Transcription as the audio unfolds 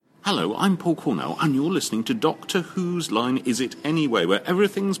Hello, I'm Paul Cornell, and you're listening to Doctor Who's Line Is It Anyway, where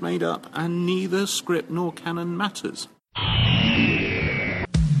everything's made up and neither script nor canon matters.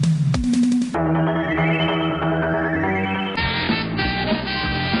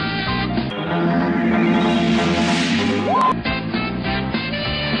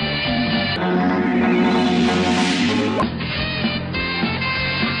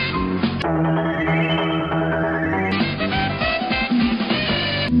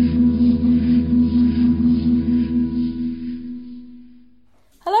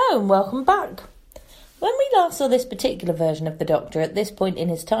 And welcome back. When we last saw this particular version of the Doctor at this point in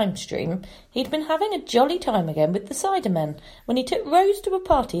his time stream, he'd been having a jolly time again with the Cybermen when he took Rose to a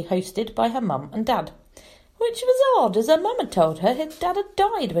party hosted by her mum and dad. Which was odd, as her mum had told her his dad had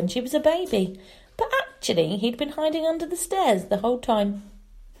died when she was a baby, but actually he'd been hiding under the stairs the whole time.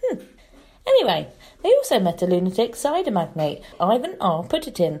 Anyway, they also met a lunatic cider magnate, Ivan R.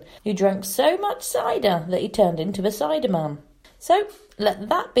 Put-It-In, who drank so much cider that he turned into a cider man. So, let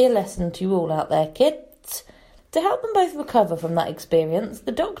that be a lesson to you all out there, kids. To help them both recover from that experience,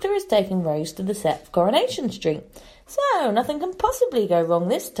 the Doctor is taking Rose to the set of Coronation Street. So, nothing can possibly go wrong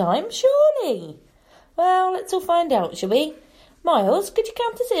this time, surely? Well, let's all find out, shall we? Miles, could you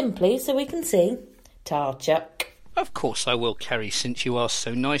count us in, please, so we can see? Tarchuck. Of course I will, Carrie, since you asked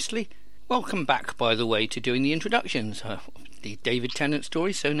so nicely. Welcome back, by the way, to doing the introductions. The David Tennant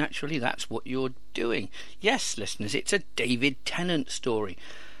story, so naturally that's what you're doing. Yes, listeners, it's a David Tennant story.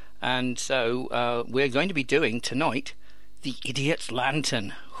 And so we're going to be doing tonight The Idiot's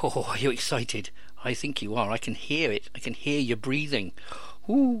Lantern. Oh, are you excited? I think you are. I can hear it. I can hear you breathing.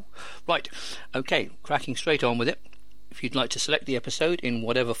 Ooh. Right, okay, cracking straight on with it. If you'd like to select the episode in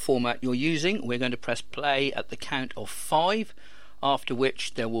whatever format you're using, we're going to press play at the count of 5. After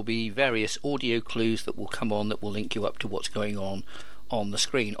which there will be various audio clues that will come on that will link you up to what's going on the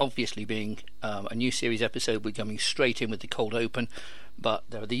screen. Obviously, being a new series episode, we're coming straight in with the cold open, but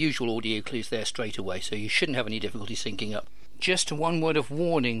there are the usual audio clues there straight away, so you shouldn't have any difficulty syncing up. Just one word of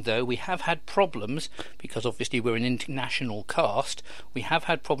warning, though, we have had problems, because obviously we're an international cast, we have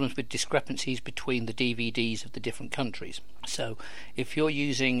had problems with discrepancies between the DVDs of the different countries. So if you're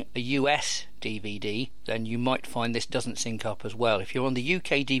using a US DVD, then you might find this doesn't sync up as well. If you're on the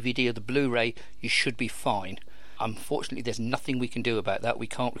UK DVD or the Blu-ray, you should be fine. Unfortunately, there's nothing we can do about that. We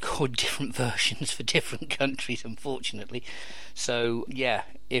can't record different versions for different countries, unfortunately. So, yeah,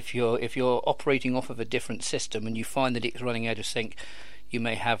 if you're operating off of a different system and you find that it's running out of sync, you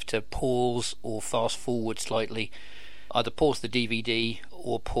may have to pause or fast forward slightly. Either pause the DVD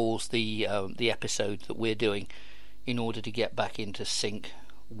or pause the episode that we're doing in order to get back into sync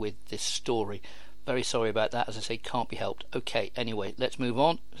with this story. Very sorry about that. As I say, can't be helped. Okay, anyway, let's move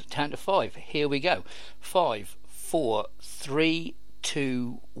on. Count to 5. Here we go. 5, 4, 3,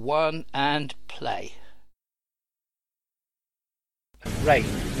 2, 1, and play. Rain,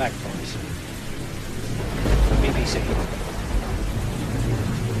 Magpies. BBC.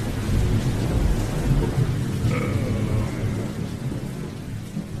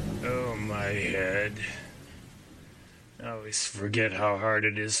 Oh, my head. I always forget how hard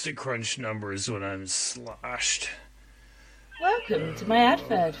it is to crunch numbers when I'm sloshed. Welcome to my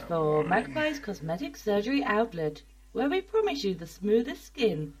advert for Magpie's Cosmetic Surgery Outlet, where we promise you the smoothest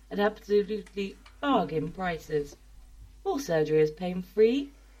skin at absolutely bargain prices. All surgery is pain-free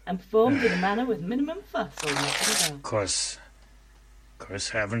and performed in a manner with minimum fuss or nothing else. Of course,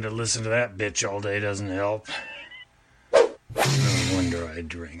 having to listen to that bitch all day doesn't help. No wonder I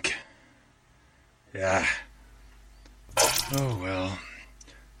drink. Yeah. Oh well.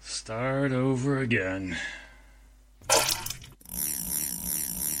 Start over again.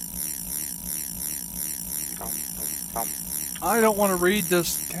 I don't want to read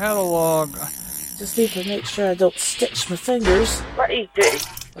this catalog. Just need to make sure I don't stitch my fingers. What are you doing?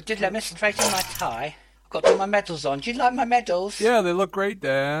 Well, did let me straighten my tie. I've got all my medals on. Do you like my medals? Yeah, they look great,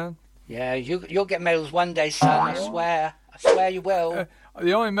 Dad. Yeah, you'll get medals one day, son, I swear. I swear you will.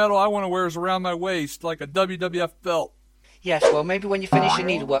 The only medal I want to wear is around my waist, like a WWF belt. Yes, well, maybe when you finish your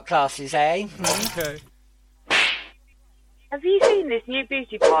needlework classes, eh? Okay. Have you seen this new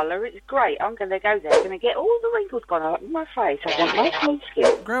beauty parlour? It's great. I'm going to go there. I'm going to get all the wrinkles gone out of my face. I want my smooth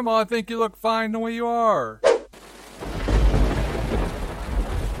skin. Grandma, I think you look fine the way you are.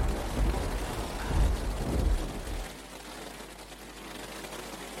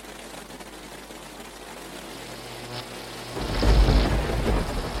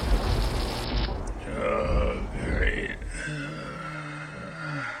 Great.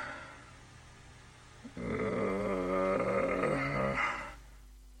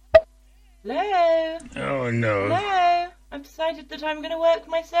 Hello? Oh no. Hello? I'm so decided that I'm going to work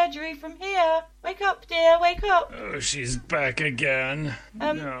my surgery from here. Wake up, dear, wake up. Oh, she's back again.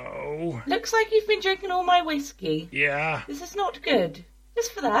 No. Looks like you've been drinking all my whiskey. Yeah? This is not good.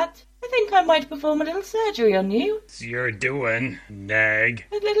 Just for that, I think I might perform a little surgery on you. It's your doing, nag.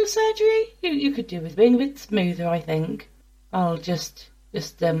 A little surgery? You could do with being a bit smoother, I think. I'll just,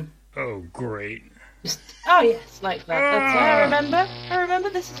 Oh, great. oh yes, like that. That's what I remember. I remember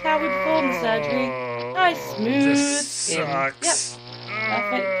this is how we perform the surgery. Nice, smooth This skin. sucks. Yep.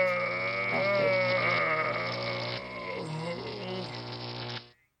 Perfect.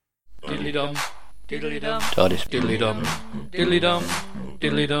 Diddly-dum, diddly-dum, TARDIS, diddly-dum, diddly-dum,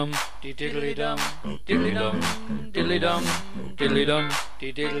 diddly-dum, diddly-dum, diddly-dum, diddly-dum, diddly-dum,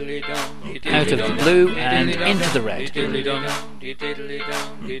 diddly-dum. Out of the blue and into the red.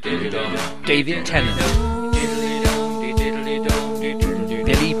 David Tennant.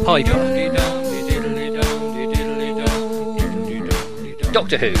 Billy Piper.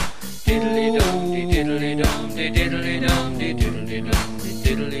 Doctor Who.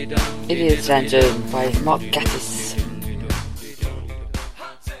 Idiot Lantern by Mark Gatiss.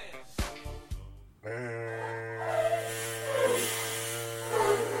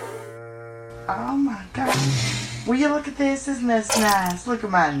 Oh my god. Will you look at this? Isn't this nice? Look at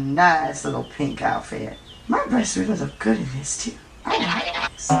my nice little pink outfit. My breasts really look good in this too. I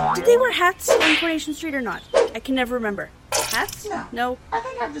like this. Did they wear hats on Coronation Street or not? I can never remember. Hats? No. I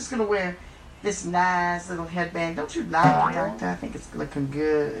think I'm just gonna wear this nice little headband. Don't you like it, Doctor? I think it's looking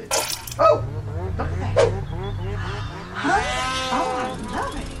good. Oh! Look at that. Huh? Oh, I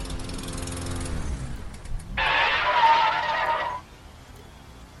love it.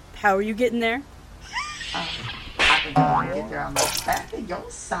 How are you getting there? I think I'm gonna get there on the back of your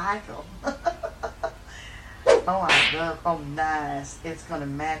cycle. Oh, nice. It's gonna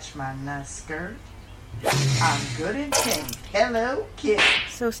match my nice skirt. I'm good in pink. Hello, Kitty.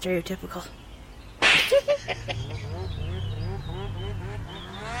 So stereotypical.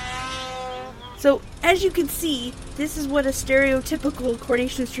 So, as you can see, this is what a stereotypical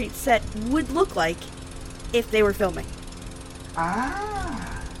Coronation Street set would look like if they were filming. Ah.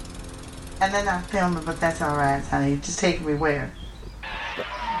 And then I filmed it, but that's alright, honey. Just taking me where?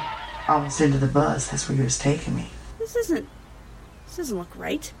 Almost into the bus. That's where you was taking me. This doesn't look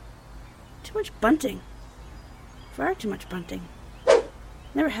right. Too much bunting. Far too much bunting.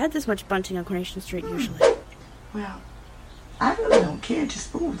 Never had this much bunting on Coronation Street usually. Well, I really don't care.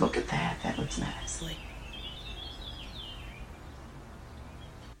 Just, ooh, look at that. That looks nice.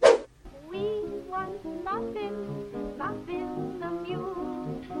 We want Muffin, Muffin the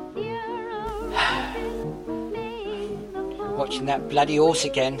mule. Dear old Muffin, made the moon. Watching that bloody horse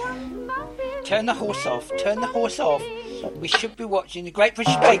again. Turn the horse off. Turn the horse off. We should be watching the Great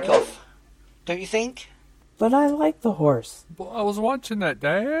British Bake Off. Don't you think? But I like the horse. Well, I was watching that,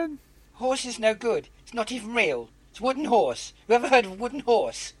 Dad. Horse is no good. It's not even real. It's a wooden horse. You ever heard of a wooden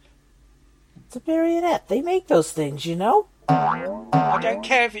horse? It's a marionette. They make those things, you know? I don't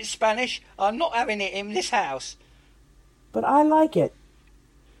care if it's Spanish. I'm not having it in this house. But I like it.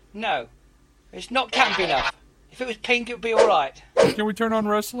 No. It's not camp enough. If it was pink, it would be alright. Can we turn on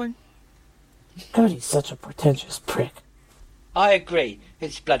wrestling? Cody's such a pretentious prick. I agree.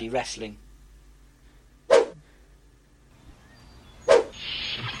 It's bloody wrestling.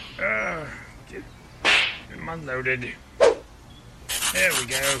 Get them unloaded. There we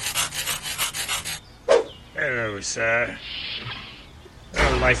go. Hello, sir.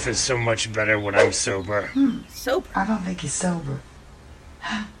 Oh, life is so much better when I'm sober. Sober? I don't think he's sober.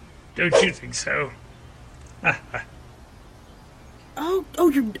 Don't you think so?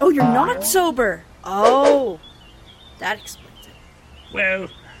 You're not sober. Oh, that explains it. Well,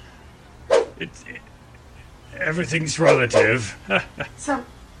 everything's relative. So,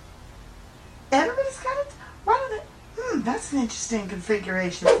 everybody's got it? Why don't they? That's an interesting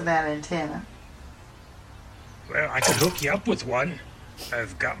configuration for that antenna. Well, I could hook you up with one.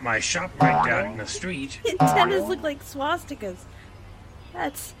 I've got my shop right down in the street. Antennas look like swastikas.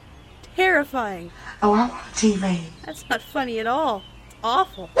 That's terrifying. Oh, I want a TV. That's not funny at all. It's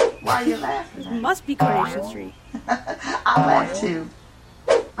awful. Why are you laughing? It must be Coronation Street. I laugh too.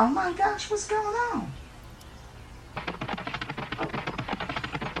 Oh my gosh, what's going on?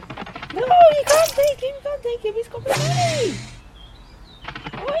 No, you can't take him. You can't take him. He's got money.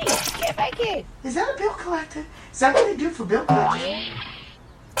 Oi, get back here. Is that a bill collector? Is that what they do for bill collectors?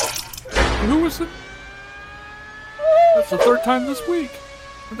 Who is it? That's the third time this week.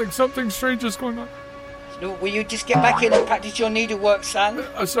 I think something strange is going on. So, will you just get back in and practice your needlework, son?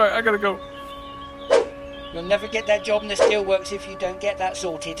 Sorry, I gotta go. You'll never get that job in the steelworks if you don't get that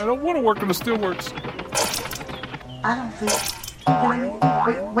sorted. I don't want to work in the steelworks. I don't think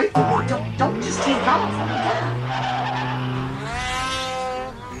Wait for me. Don't just take off on me now.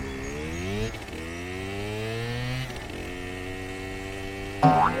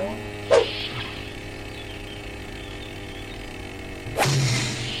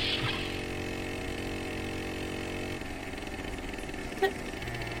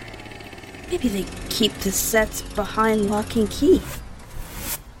 Maybe they keep the sets behind lock and key.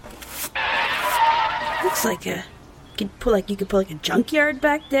 Looks like you could put a junkyard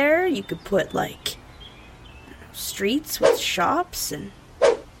back there. You could put streets with shops and.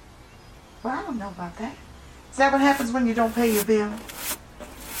 Well, I don't know about that. Is that what happens when you don't pay your bill?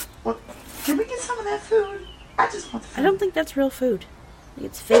 Well, can we get some of that food? I just want the food. I don't think that's real food. I think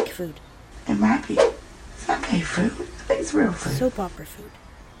it's fake food. It might be. It's not fake food. I think it's real food. Soap opera food.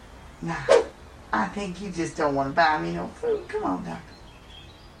 Nah, I think you just don't want to buy me no food. Come on, Doctor.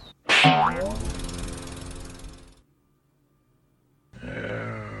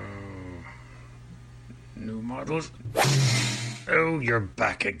 New models? Oh, you're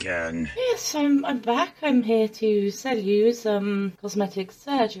back again. Yes, I'm back. I'm here to sell you some cosmetic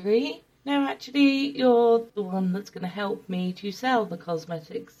surgery. No, actually, you're the one that's going to help me to sell the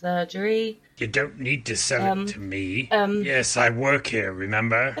cosmetic surgery. You don't need to sell it to me. Yes, I work here,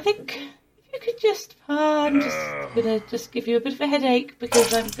 remember? I think if you could just... I'm just going to just give you a bit of a headache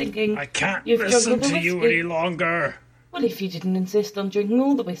because I'm thinking... I can't you've listen drunk all the to you whiskey. any longer. Well, if you didn't insist on drinking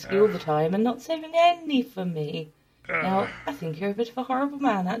all the whiskey all the time and not saving any for me. Now, I think you're a bit of a horrible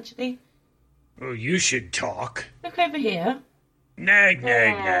man, actually. Well, you should talk. Look over here, Nag,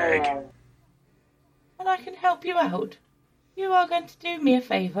 nag, nag. and I can help you out. You are going to do me a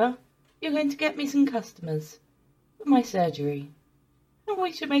favour. You're going to get me some customers for my surgery. And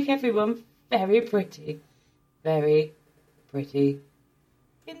we should make everyone very pretty. Very pretty.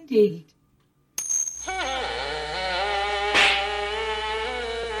 Indeed.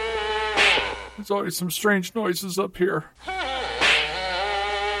 There's always some strange noises up here.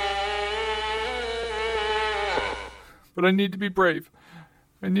 But I need to be brave.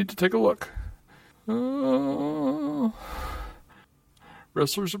 I need to take a look.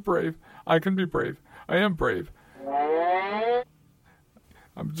 Wrestlers are brave. I can be brave. I am brave.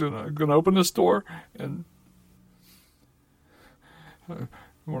 I'm gonna open this door, and I'm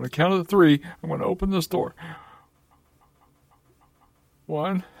gonna count to 3. I'm gonna open this door.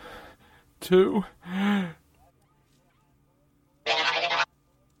 1, 2. I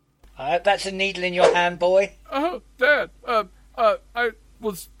hope that's a needle in your hand, boy. Oh, Dad. I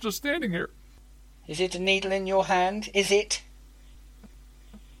was just standing here. Is it a needle in your hand? Is it?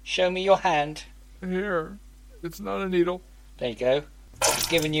 Show me your hand. Here. It's not a needle. There you go. I've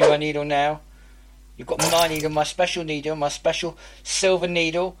given you a needle now. You've got my needle, my special silver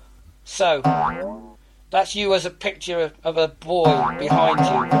needle. So, that's you as a picture of a boy behind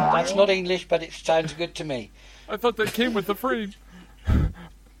you. That's not English, but it sounds good to me. I thought they came with the frame.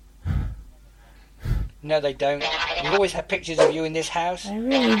 No, they don't. We've always had pictures of you in this house. I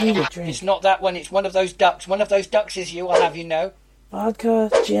really need a drink. It's not that one, it's one of those ducks. One of those ducks is you, I'll have you know.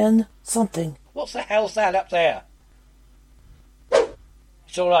 Vodka, gin, something. What the hell's that up there?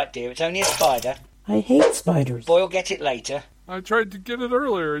 It's all right, dear. It's only a spider. I hate spiders. Boy will get it later. I tried to get it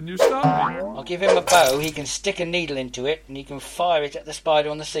earlier and you stopped me. I'll give him a bow. He can stick a needle into it and he can fire it at the spider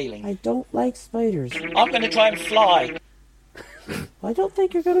on the ceiling. I don't like spiders. I'm going to try and fly. I don't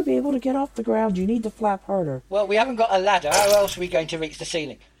think you're going to be able to get off the ground. You need to flap harder. Well, we haven't got a ladder. How else are we going to reach the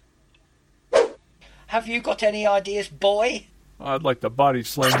ceiling? Have you got any ideas, boy? I'd like to body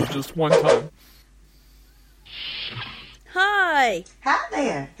slam you just one time. Hi! Hi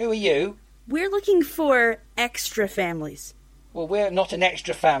there. Who are you? We're looking for extra families. Well, we're not an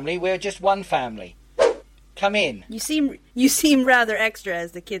extra family. We're just one family. Come in. You seem rather extra,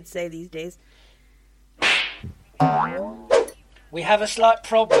 as the kids say these days. We have a slight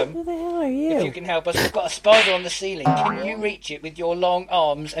problem. Who the hell are you? If you can help us, we've got a spider on the ceiling. Can you reach it with your long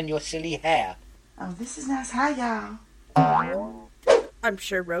arms and your silly hair? Oh, this is nice. Hi, y'all. I'm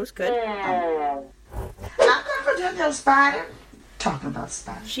sure Rose could. I'm not gonna touch no spider. Talking about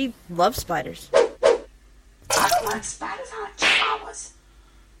spiders. She loves spiders. I don't like spiders. I like chihuahuas.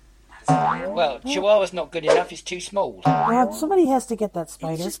 Well, Chihuahua's not good enough. It's too small. Dad, somebody has to get that It's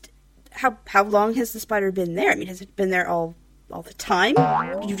spider. just how long has the spider been there? I mean, has it been there all the time?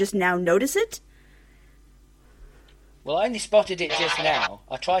 Did you just now notice it? Well, I only spotted it just now.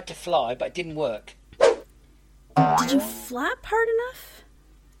 I tried to fly, but it didn't work. Did you flap hard enough?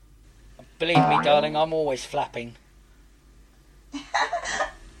 Believe me, darling, I'm always flapping.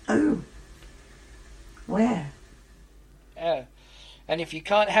 Oh. Where? And if you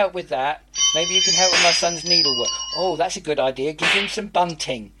can't help with that, maybe you can help with my son's needlework. Oh, that's a good idea. Give him some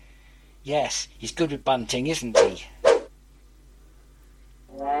bunting. Yes, he's good with bunting, isn't he?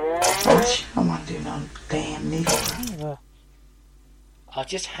 I don't want to do no damn needlework. I'll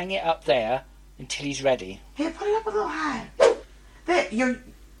just hang it up there until he's ready. Here, put it up a little higher. There,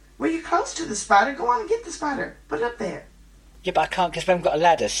 were you close to the spider? Go on and get the spider. Put it up there. Yeah, but I can't because we haven't got a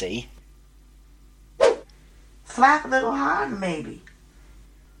ladder, see? Flap a little harder, maybe.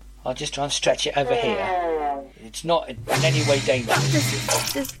 I'll just try and stretch it over here. It's not in any way dangerous.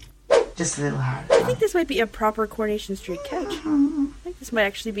 Just a little harder. I think this might be a proper Coronation Street couch. I think this might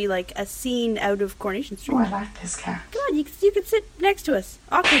actually be like a scene out of Coronation Street. Oh, I like this couch. Come on, you can sit next to us.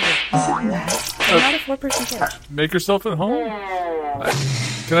 Awkwardly. Isn't nice? We're not a 4-person couch. Make yourself at home.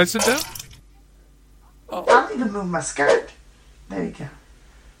 Can I sit down? I'll need to move my skirt. There you go.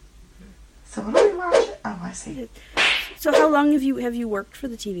 So what are we watching? Oh, I see. So how long have you worked for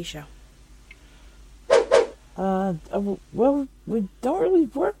the TV show? Well, we don't really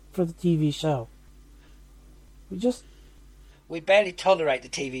work for the TV show. We barely tolerate the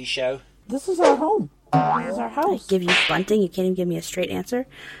TV show. This is our home. This is our house. I give you bunting, you can't even give me a straight answer?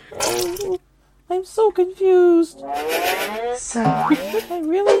 Oh, I'm so confused. So, I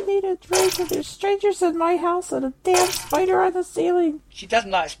really need a drink, and there's strangers in my house and a damn spider on the ceiling. She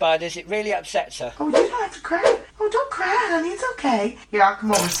doesn't like spiders. It really upsets her. oh, you don't have to cry. Oh, don't cry, honey. It's okay. Here, I'll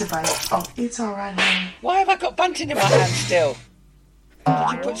come over and sit by you. Oh, it's all right, honey. Why have I got bunting in my hand still?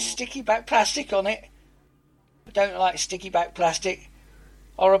 Did you put sticky back plastic on it? I don't like sticky back plastic.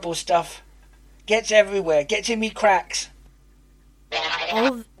 Horrible stuff. Gets everywhere. Gets in me cracks.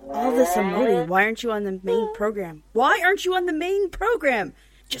 All this emoting. Why aren't you on the main program? Why aren't you on the main program?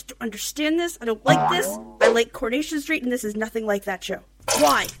 Just don't understand this. I don't like this. I like Coronation Street, and this is nothing like that show.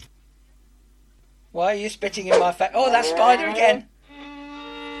 Why? Why are you spitting in my face? Oh, that spider again.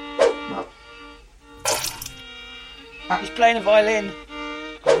 He's playing a violin.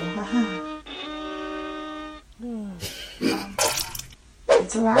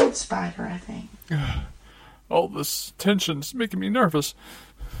 It's a loud spider, I think. All this tension's making me nervous.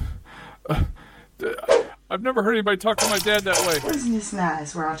 I've never heard anybody talk to my dad that way. Isn't this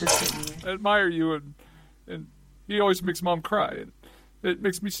nice? We're all just sitting here. I admire you, and he always makes Mom cry. And it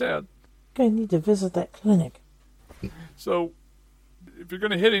makes me sad. I need to visit that clinic. So, if you're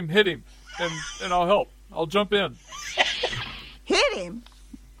going to hit him, and I'll help. I'll jump in. Hit him?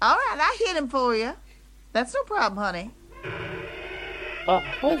 All right, I hit him for you. That's no problem, honey. What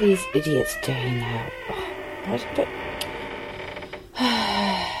are these idiots doing now?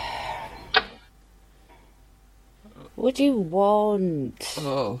 What do you want?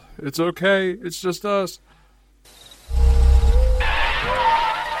 Oh, it's okay. It's just us.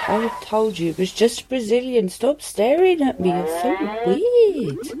 I told you it was just Brazilian. Stop staring at me. You're so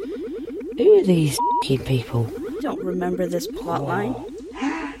weird. Who are these people? I don't remember this plotline.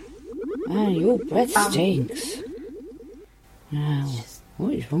 Man, your breath stinks. Now,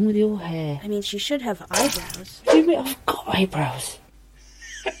 what is wrong with your hair? I mean, she should have eyebrows. What do you mean I've got eyebrows?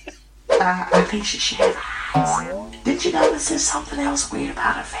 I think she should have eyes. Did you notice there's something else weird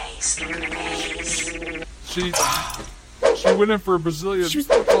about her face? She went in for a Brazilian.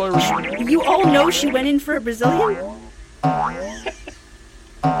 You all know she went in for a Brazilian? Well,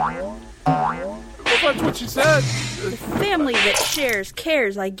 that's what she said. The family that shares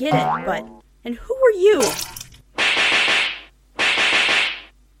cares, I get it, but... And who are you?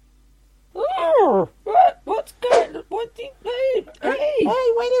 Oh, what's going on? What do you mean? Hey,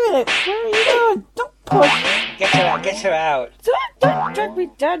 wait a minute. Where are you going? Don't push. Get her out. Don't drag me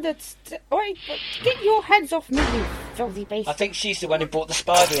down. Wait, get your hands off me, you filthy beast. I think she's the one who brought the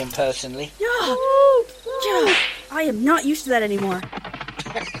spider in personally. Yeah. I am not used to that anymore.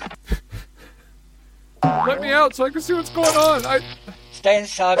 Let me out so I can see what's going on. Stay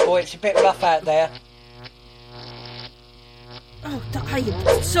inside, boy. It's a bit rough out there. Oh, I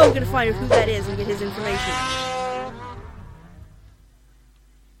am so going to find out who that is and get his information.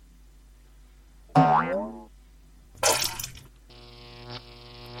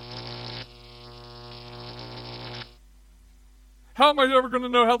 How am I ever going to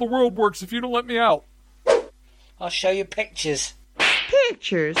know how the world works if you don't let me out? I'll show you pictures.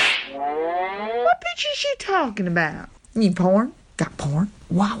 Pictures? What pictures you talking about? You mean porn? Got porn?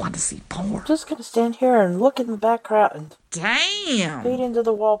 Well, I want to see porn. I'm just gonna stand here and look in the background. Damn! Fade into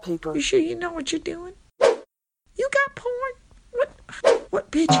the wallpaper. You sure you know what you're doing? You got porn?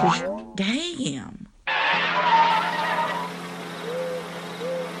 What pictures? Damn!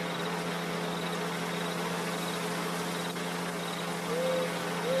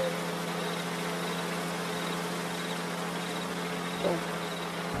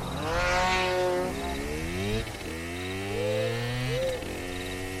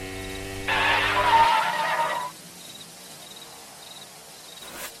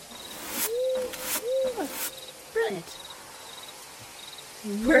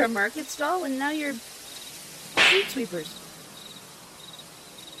 market stall, and now you're street sweepers.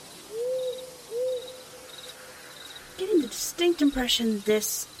 Getting the distinct impression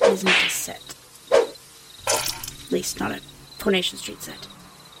this isn't a set. At least not a Coronation Street set.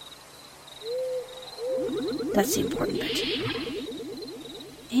 That's the important bit.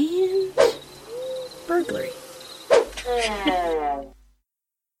 And burglary.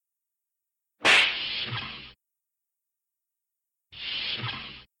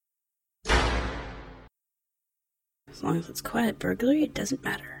 As long as it's quiet burglary, it doesn't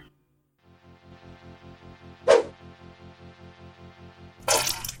matter.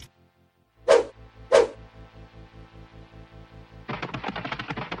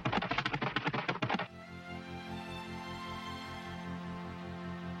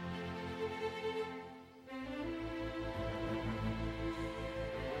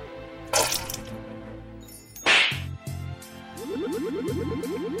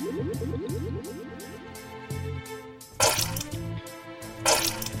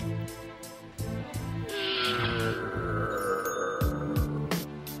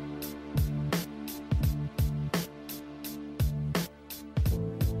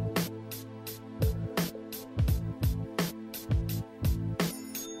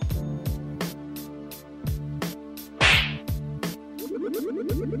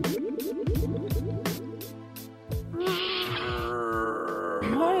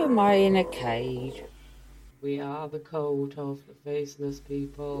 Why am I in a cage? We are the cult of the faceless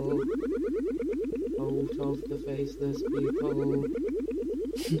people. Cult of the faceless people.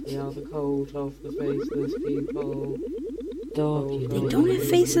 We are the cult of the faceless people. They don't have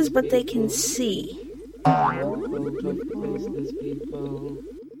faces, but they can see. Cult of the faceless people.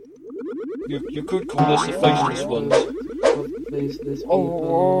 You could call us the faceless ones. Faceless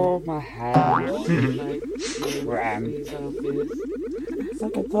Oh, people. my hand. Cramp.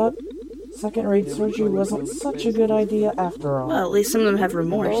 Second thought, second rate surgery wasn't such a good idea after all. Well, at least some of them have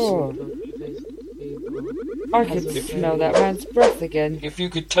remorse. Oh. I can smell that man's breath again. If you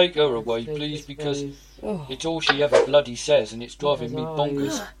could take her away, please, because it's all she ever bloody says, and it's driving me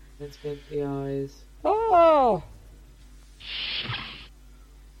bonkers. Let's get the eyes. Oh!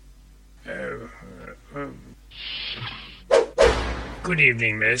 Good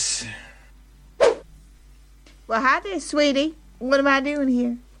evening, miss. Well, hi there, sweetie. What am I doing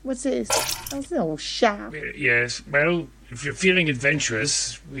here? What's this? Oh, it's an old shop. Yes, well, if you're feeling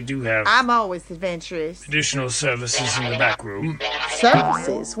adventurous, we do have I'm always adventurous. additional services in the back room.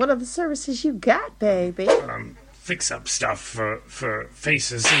 Services? What are the services you got, baby? Fix-up stuff for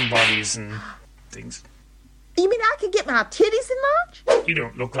faces and bodies and things. You mean I can get my titties enlarged? You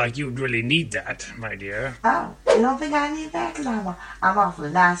don't look like you'd really need that, my dear. Oh, you don't think I need that? Because I'm awfully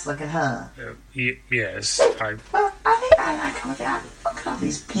nice looking, huh? Yes, Well, I think I like all that. Look at all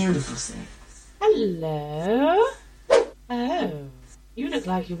these beautiful things. Hello? Oh, you look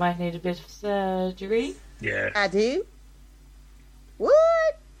like you might need a bit of surgery. Yeah. I do?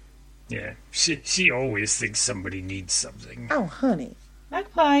 What? Yeah, she always thinks somebody needs something. Oh, honey.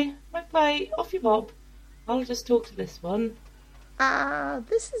 Magpie, off you pop. I'll just talk to this one.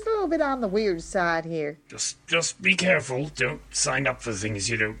 This is a little bit on the weird side here. Just be careful. Don't sign up for things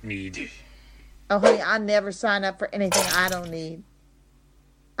you don't need. Oh, honey, I never sign up for anything I don't need.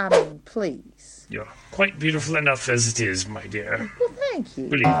 I mean, please. You're quite beautiful enough as it is, my dear. Well, thank you.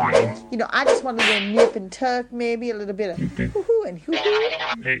 Believe me. You know, I just want a little nip and tuck, maybe a little bit of hoo-hoo and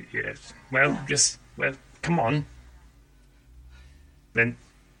hoo-hoo. Yes. Well, come on. Then.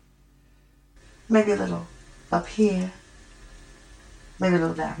 Maybe a little up here. Maybe a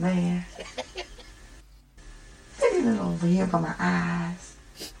little down there. Maybe a little over here by my eyes.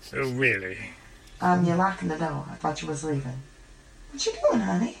 Oh, really? You're locking the door. I thought you was leaving. What you doing,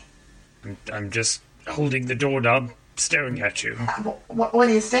 honey? I'm just holding the doorknob, staring at you. What are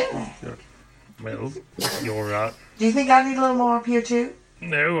you staring at? Well, you're, Do you think I need a little more up here, too?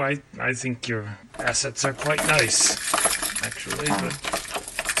 No, I think your assets are quite nice, actually, but...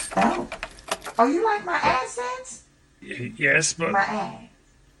 Oh, you like my assets? Yes, but... My ass.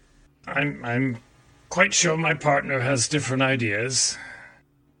 I'm quite sure my partner has different ideas.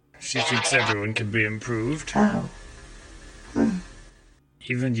 She thinks everyone can be improved. Oh.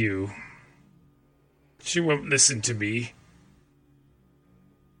 Even you. She won't listen to me.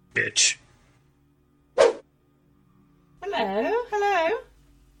 Bitch. Hello?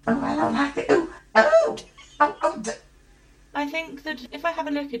 Oh, I don't like it. I think that if I have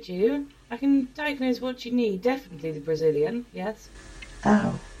a look at you, I can diagnose what you need. Definitely the Brazilian, yes.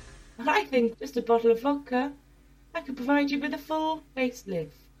 Oh. And I think just a bottle of vodka, I could provide you with a full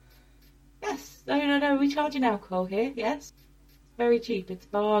facelift. Yes. No, we charge in alcohol here, yes. very cheap. It's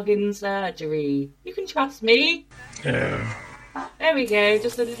bargain surgery. You can trust me. Yeah. There we go.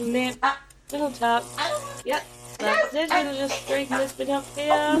 Just a little nip. Little tap. Yep. That's it. We'll just straighten this bit up here.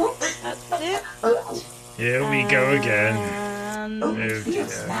 That's it. Here we go again. And... Oh, Feels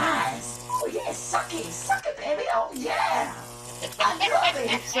dear. nice. Oh, yeah, suck it, baby. Oh, yeah. I love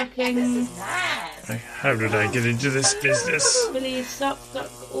it. Sucking. This is nice. How did I get into this business? Billy's suck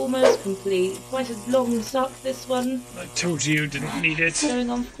almost complete. Quite a long suck, this one. I told you didn't need it. Going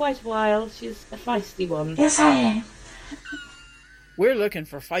on for quite a while. She's a feisty one. Yes, I am. We're looking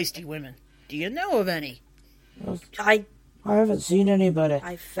for feisty women. Do you know of any? I haven't seen anybody.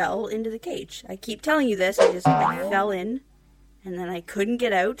 I fell into the cage. I keep telling you this. I fell in, and then I couldn't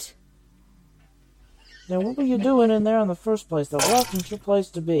get out. Now, what were you doing in there in the first place? That wasn't your place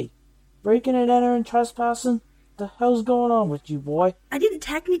to be. Breaking and entering, trespassing? The hell's going on with you, boy? I didn't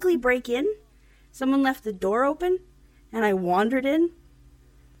technically break in. Someone left the door open, and I wandered in.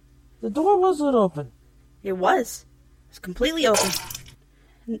 The door wasn't open. It was. It was completely open.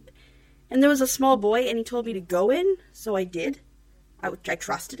 And there was a small boy, and he told me to go in, so I did. I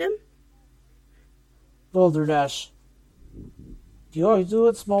trusted him. Balderdash. Do you always do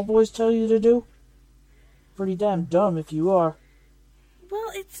what small boys tell you to do? Pretty damn dumb if you are.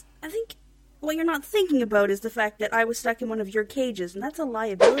 Well, I think what you're not thinking about is the fact that I was stuck in one of your cages, and that's a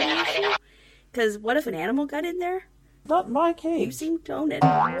liability issue. Because what if an animal got in there? Not my cage. You seem to own it.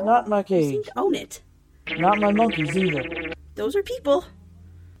 Not my You cage. seem to own it. Not my monkeys either. Those are people.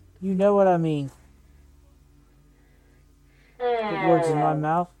 You know what I mean. Put words in my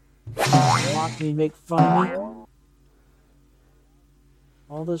mouth. Mock me, make fun of me.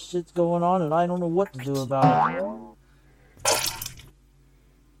 All this shit's going on and I don't know what to do about it.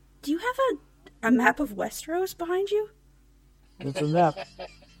 Do you have a map of Westeros behind you? It's a map.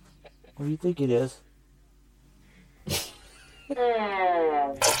 What do you think it is?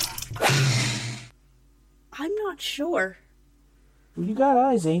 I'm not sure. Well, you got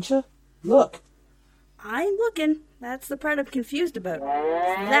eyes, ain't you? Look. I'm looking. That's the part I'm confused about.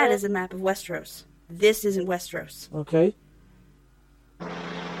 That is a map of Westeros. This isn't Westeros. Okay.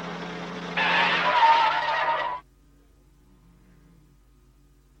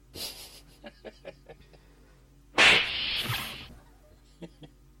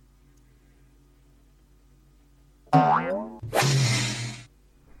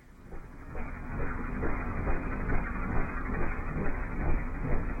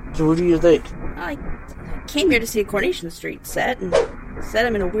 So what do you think? I came here to see a Coronation Street set, and set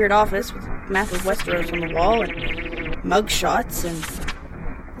I'm in a weird office with a map of Westeros on the wall and mug shots, and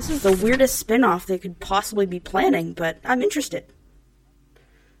this is the weirdest spin-off they could possibly be planning, but I'm interested.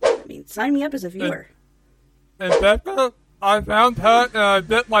 I mean, sign me up as a viewer. And Becca, I found Pat and I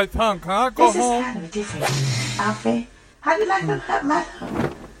bit my tongue. Can I go This is home? kind of a different outfit. How do you like my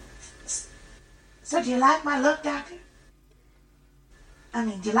So do you like my look, Doctor? I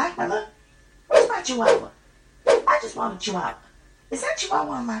mean, do you like my look? Where's my chihuahua? I just want a chihuahua. Is that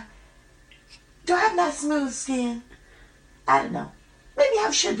chihuahua on my... Do I have nice smooth skin? I don't know. Maybe I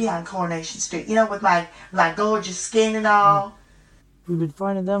should be on Coronation Street, you know, with my gorgeous skin and all. We've been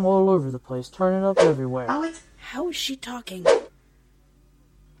finding them all over the place, turning up everywhere. Oh, it's... How is she talking?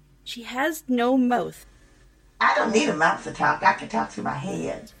 She has no mouth. I don't need a mouth to talk. I can talk through my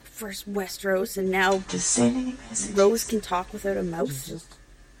head. First Westeros, and now just sending a message. Rose can talk without a mouth.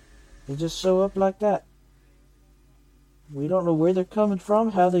 They just show up like that. We don't know where they're coming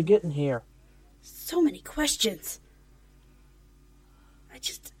from, how they're getting here. So many questions. I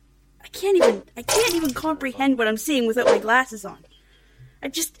can't even comprehend what I'm seeing without my glasses on.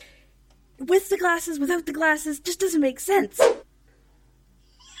 With the glasses, without the glasses, just doesn't make sense.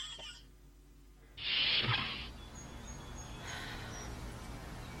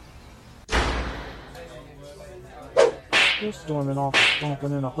 They're storming off,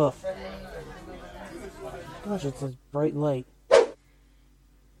 stomping in a huff. Gosh, it's a bright light.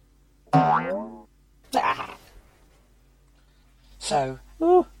 So,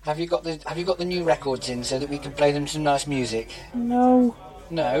 have you got the new records in so that we can play them some nice music? No.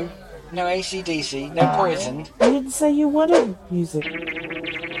 No? No AC/DC? No Poison? You didn't say you wanted music.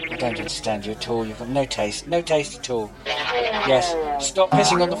 I don't understand you at all. You've got no taste. No taste at all. Yes. Stop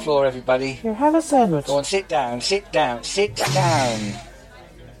pissing on the floor, everybody. Here, have a sandwich. Go on, sit down, sit down, sit down.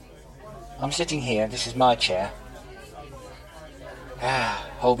 I'm sitting here. This is my chair. Ah,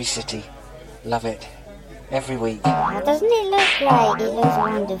 Holby City. Love it. Every week. Oh, doesn't it look great? It looks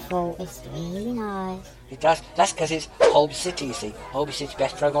wonderful. It's really nice. It does. That's because it's Holby City, you see. Holby City's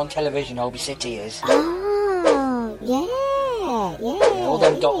best programme on television, Holby City is. Oh, yeah. All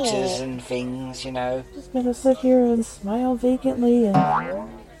them doctors and things, you know. Just gonna sit here and smile vacantly and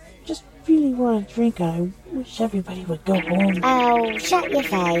just really want a drink. I wish everybody would go home. Oh, shut your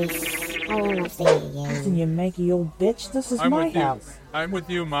face. I wanna see you. Listen, you manky old bitch. This is my house. I'm with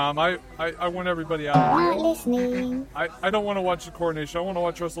you, Mom. I want everybody out. Not listening. I don't want to watch the coronation. I want to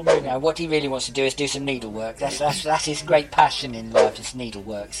watch WrestleMania. Now, what he really wants to do is do some needlework. That's his great passion in life, is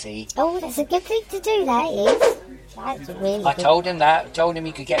needlework, see? Oh, that's a good thing to do, that is. That's a really I good... told him that. I told him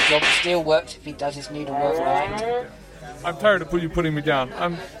he could get a job that still works if he does his needlework right. I'm tired of you putting me down.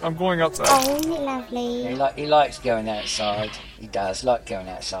 I'm going outside. Oh, isn't it lovely? He likes going outside. He does like going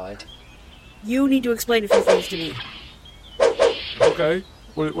outside. You need to explain a few things to me. Okay.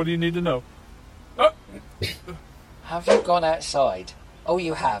 What do you need to know? Have you gone outside? Oh,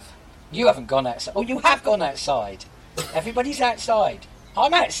 you have. You haven't gone outside. Oh, you have gone outside. Everybody's outside.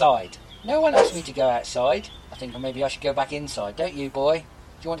 I'm outside. No one asked me to go outside. I think maybe I should go back inside. Don't you, boy?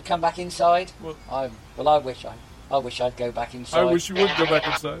 Do you want to come back inside? I wish I'd go back inside. I wish you would go back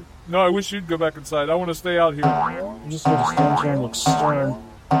inside. No, I wish you'd go back inside. I want to stay out here. I'm just gonna stand here and look stern.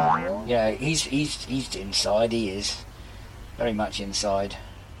 Yeah, he's inside. He is very much inside.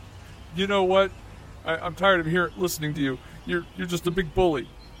 You know what? I'm tired of listening to you. You're just a big bully.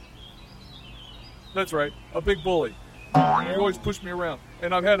 That's right, a big bully. You always push me around,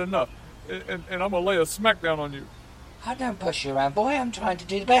 and I've had enough. And I'm gonna lay a smackdown on you. I don't push you around, boy. I'm trying to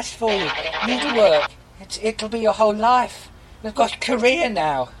do the best for you. Needlework. It'll be your whole life. We've got a career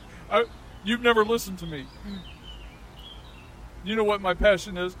now. You've never listened to me. You know what my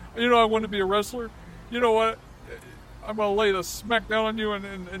passion is. You know I want to be a wrestler. You know what? I'm going to lay the smackdown on you,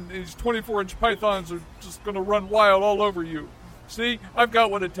 and these 24-inch pythons are just going to run wild all over you. See? I've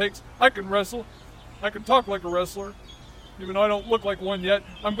got what it takes. I can wrestle. I can talk like a wrestler. Even though I don't look like one yet,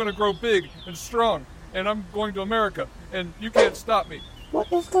 I'm going to grow big and strong, and I'm going to America, and you can't stop me.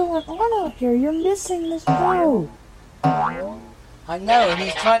 What is going on out here? You're missing this show. I know, and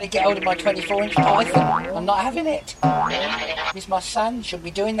he's trying to get hold of my 24-inch python. I'm not having it. He's my son. Shouldn't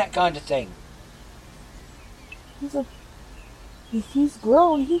be doing that kind of thing. If he's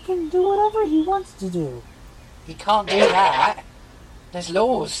grown, he can do whatever he wants to do. He can't do that. There's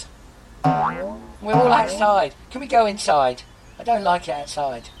laws. We're all outside. Can we go inside? I don't like it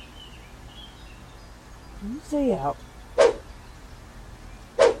outside. You stay out.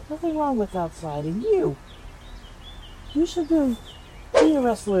 Nothing wrong with outside, and you should be a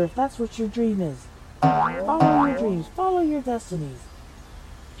wrestler if that's what your dream is. Follow your dreams, follow your destinies.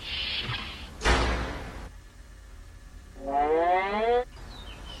 Oh,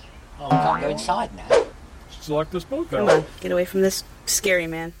 we can't go inside now. Just lock this boat Come down. on, get away from this scary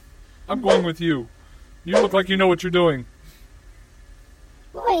man. I'm going with you. You look like you know what you're doing.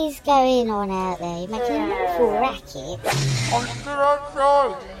 What is going on out there? You're making an awful racket.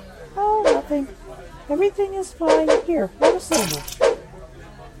 Oh, nothing. Everything is fine. Here, have a sandwich.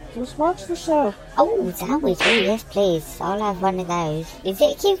 Just watch the show. Oh, sandwich. Oh, yes, please. I'll have one of those. Is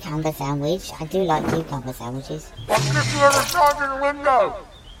it a cucumber sandwich? I do like cucumber sandwiches.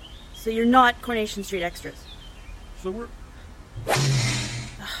 So you're not Coronation Street Extras? So we're...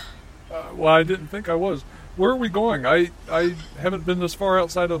 well, I didn't think I was. Where are we going? I haven't been this far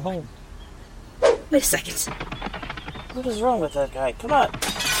outside of home. Wait a second. What is wrong with that guy? Come on.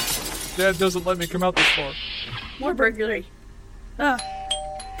 Dad doesn't let me come out this far. More burglary. Come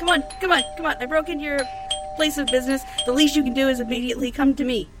on. I broke into your place of business. The least you can do is immediately come to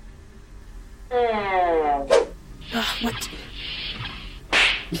me. What?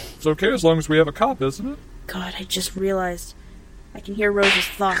 It's okay as long as we have a cop, isn't it? God, I just realized. I can hear Rose's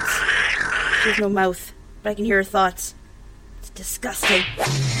thoughts. She has no mouth, but I can hear her thoughts. It's disgusting.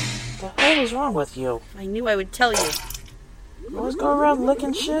 What the hell is wrong with you? I knew I would tell you. You always go around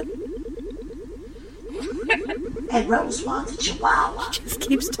licking shit? Hey, Rose wants a chihuahua. She just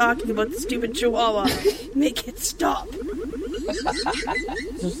keeps talking about the stupid chihuahua. Make it stop.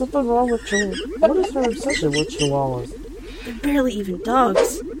 There's something wrong with chihuahuas. What is her obsession with chihuahuas? They're barely even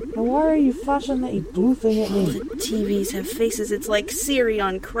dogs. And why are you flashing that blue thing at me? The TVs have faces. It's like Siri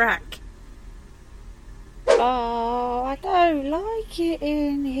on crack. Oh, I don't like it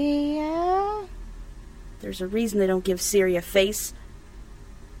in here. There's a reason they don't give Siri a face.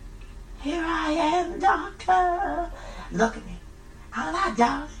 Here I am, Doctor. Look at me. All right,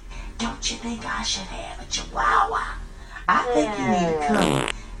 darling. Don't you think I should have a chihuahua? I think you need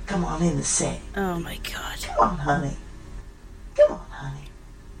to come on in the set. Oh, my God. Come on, honey. Come on, honey.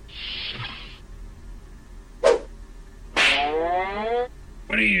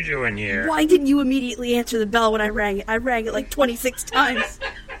 What are you doing here? Why didn't you immediately answer the bell when I rang it? I rang it like 26 times.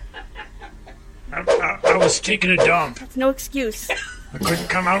 I was taking a dump. That's no excuse. I couldn't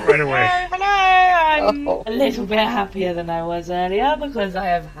come out right away. Hello, I'm a little bit happier than I was earlier because I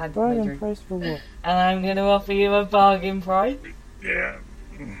have had my Bargain drink. price for what? And I'm going to offer you a bargain price. Yeah.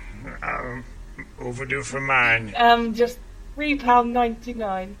 Overdue for mine. Just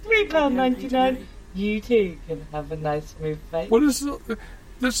 £3.99. £3.99. You too can have a nice smooth face. What is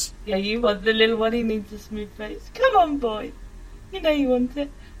this? Yeah, you want the little one, he needs a smooth face. Come on, boy. You know you want it.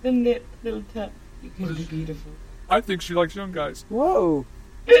 The little tap. You're going to be beautiful. I think she likes young guys. Whoa!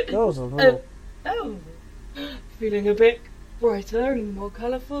 That was a little... Oh. Feeling a bit brighter and more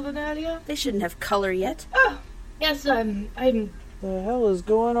colourful than earlier? They shouldn't have colour yet. Oh, yes, I'm The hell is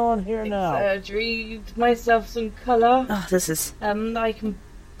going on here now? surgery myself some colour. Oh, this is... I can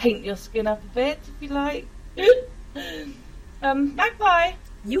paint your skin up a bit if you like. Bye.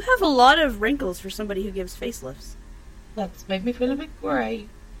 You have a lot of wrinkles for somebody who gives facelifts. That's made me feel a bit grey.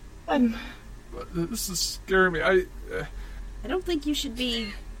 This is scaring me. I don't think you should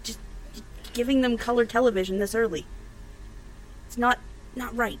be just giving them color television this early. It's not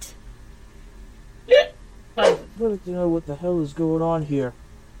right. I'd like to know what the hell is going on here.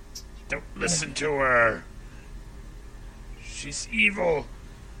 Don't listen to her. She's evil.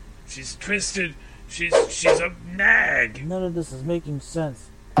 She's twisted. She's a nag. None of this is making sense.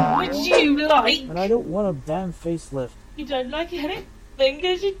 Would you like? And I don't want a damn facelift. You don't like anything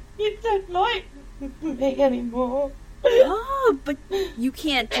because you don't like me anymore. Oh, but you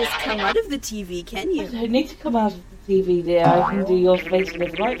can't just come out of the TV, can you? I don't need to come out of the TV, dear. I can do your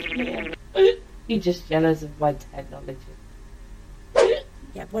facelift right from here. You're just jealous of my technology.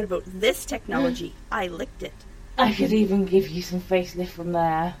 Yeah, what about this technology? I licked it. I could even give you some facelift from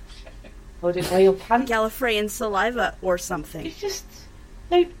there. Hold it by your pants. Gallifreyan saliva or something. You just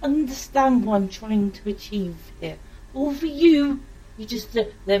don't understand what I'm trying to achieve here. All for you. You just,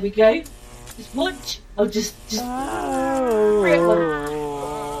 there we go. Just watch. I'll just three at once.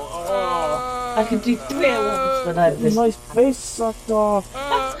 I can do three at once when I'm this. My face sucked off.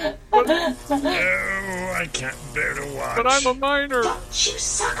 Oh, I can't bear to watch. But I'm a minor. Don't you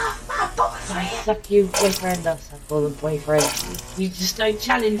suck off my boyfriend. I suck you, boyfriend. I'll suck all the boyfriend. You just don't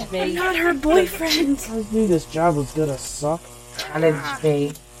challenge me. I'm not her boyfriend. I knew this job was gonna suck. Challenge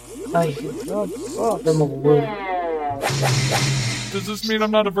me. I can Job sucks. them all. Does this mean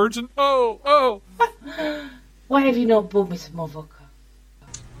I'm not a virgin? Oh! Why have you not bought me some more vodka?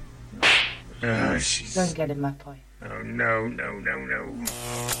 She's... Don't get in my pie. Oh, no.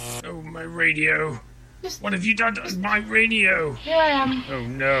 Oh, my radio. What have you done to my radio? Here I am. Oh,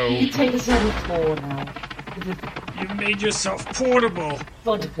 no. You can take this on the floor now. You made yourself portable.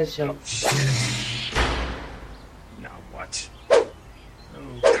 Vodka shot. Shit. Now what?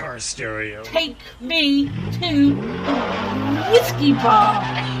 Oh, car stereo. Take me to the whiskey bar.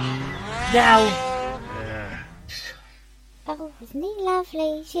 Now. Oh, isn't he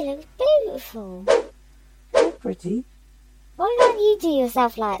lovely? She looks beautiful. You're pretty. Why don't you do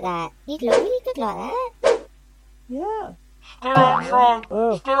yourself like that? You'd look really good like that. Yeah. Still outside.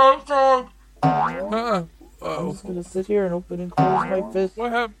 Oh. Still outside. I'm just gonna sit here and open and close my fist.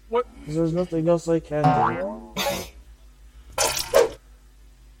 What happened? What? Because there's nothing else I can do.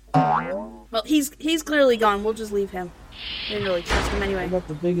 Well, he's clearly gone. We'll just leave him. Didn't really trust him I anyway. got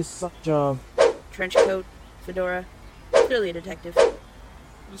the biggest suck job. Trench coat, fedora. Clearly a detective.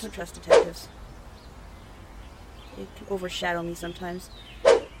 Don't trust detectives. They can overshadow me sometimes.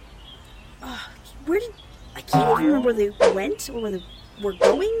 I can't even remember where they went or where they were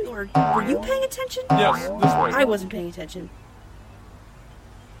going, or were you paying attention? Yes, this way. I wasn't paying attention.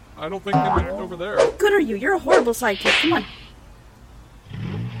 I don't think they went over there. Good are you? You're a horrible sidekick. Come on.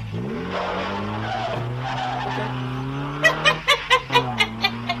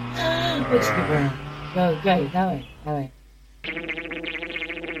 Whiskey bar. Go, that way.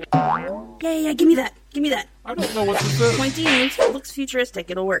 Yeah, give me that. I don't know what this is. Pointy and looks futuristic.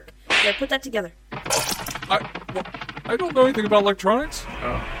 It'll work. Yeah, put that together. I don't know anything about electronics.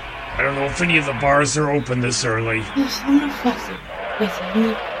 Oh, I don't know if any of the bars are open this early. Yes, I'm not fussy.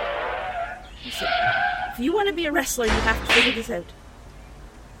 Listen, Listen, if you want to be a wrestler, you have to figure this out.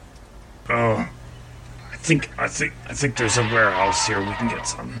 Oh, I think there's a warehouse here. We can get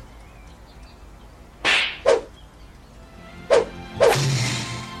some.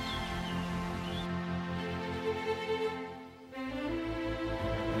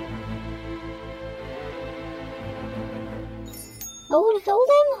 Oh, look at all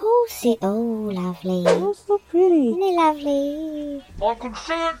them horses. Oh, lovely. Oh, so pretty. Isn't it lovely? I can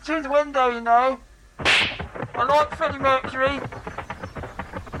see it through the window, you know. I like Freddie Mercury.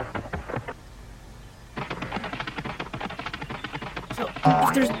 So,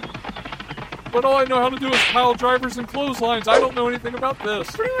 if there's... But all I know how to do is pile drivers and clotheslines. I don't know anything about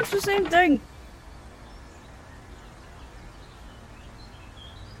this. Pretty much the same thing.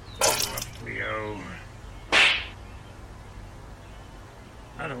 Leo.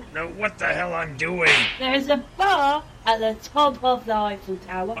 I don't know what the hell I'm doing. There's a bar at the top of the Eiffel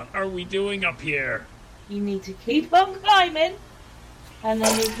Tower. What are we doing up here? You need to keep on climbing, and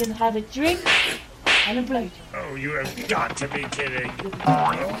then you can have a drink and a blowjob. Oh, you have got to be kidding.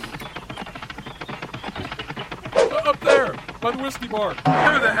 Up there, by the whiskey bar. Who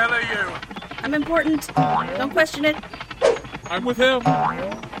the hell are you? I'm important. Don't question it. I'm with him.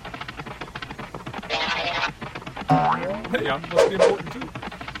 Hey, I must be important too.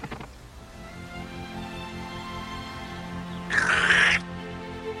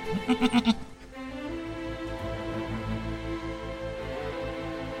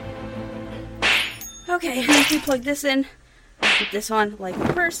 Okay, once we plug this in, I'll put this on like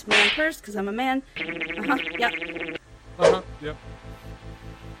a purse, because I'm a man. Yeah. Yeah.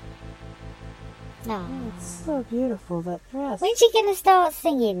 No. Oh, it's so beautiful, that dress. When's she gonna start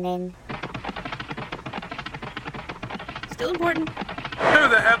singing then? Still important. Who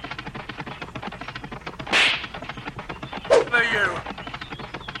the hell are you?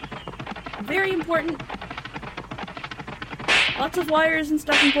 Very important. Lots of wires and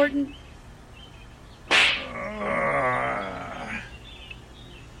stuff important.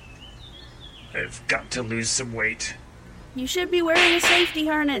 I've got to lose some weight. You should be wearing a safety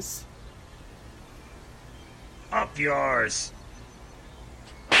harness. Up yours.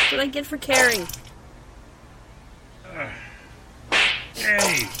 That's what I get for caring.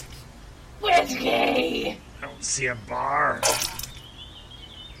 Hey. Whiskey! I don't see a bar.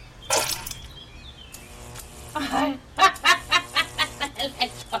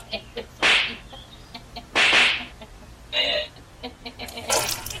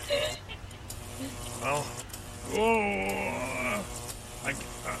 Well,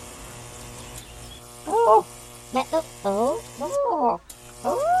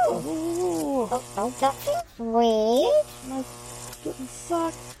 That feels weird. My getting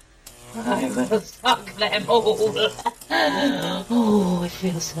sucked. I will suck them all. Oh, it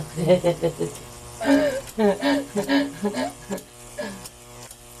feels so good.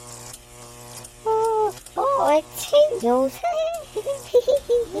 Oh, it tingles.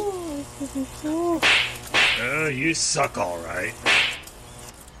 you suck all right.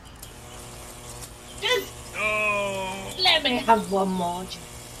 Just let me have one more.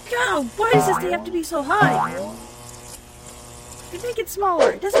 God, why does this thing have to be so high? You make it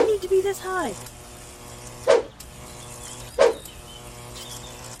smaller. It doesn't need to be this high.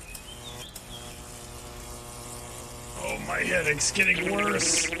 Oh, my headache's getting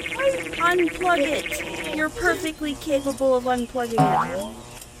worse. Unplug it. You're perfectly capable of unplugging it.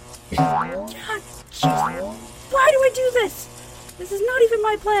 God, jeez. Why do I do this? This is not even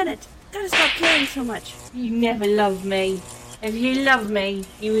my planet. Gotta stop caring so much. You never loved me. If you loved me,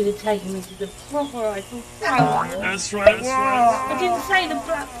 you would have taken me to the proper Eiffel Tower. That's right, that's right. I didn't say the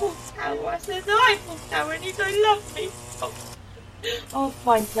Blackpool Tower, I said the Eiffel Tower, and you don't love me. I'll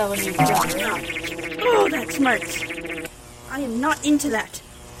find someone who's done. Oh, that smarts. I am not into that.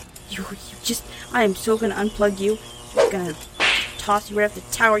 You just... I am so gonna unplug you. I'm gonna toss you right off the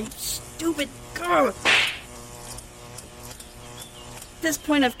tower, you stupid girl. At this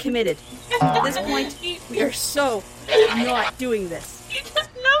point, I've committed. At this point, we are so not doing this. You don't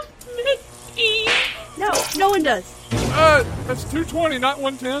love me. No, no one does. That's 220, not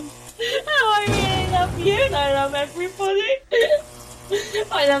 110. Oh, I really love you, and I love everybody.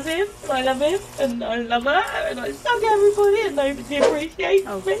 I love him, and I love her, and I suck everybody, and nobody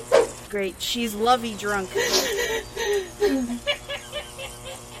appreciates me. Great, she's lovey drunk.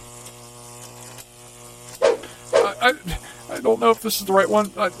 I don't know if this is the right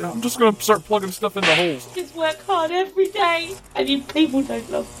one. I'm just going to start plugging stuff into holes. Just work hard every day, and you people don't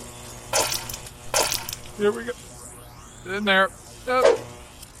love me. Here we go. In there. Oh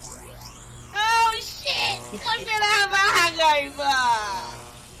shit! I'm gonna have a hangover!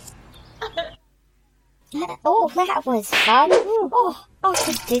 Oh, that was fun. Oh, I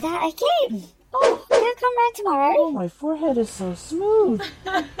could do that again. Oh, can I come round tomorrow? Oh, my forehead is so smooth.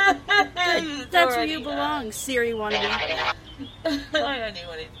 That's where you belong, Siri wannabe. I only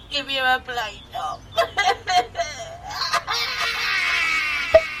wanted to give you a blowjob.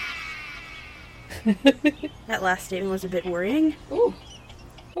 That last statement was a bit worrying. Ooh.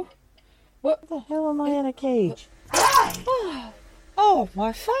 What the hell am I in a cage? Oh,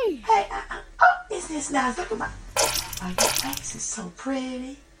 my face. Hey, isn't this nice? Look at my... Oh, your face is so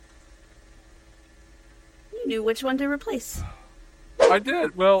pretty. You knew which one to replace. I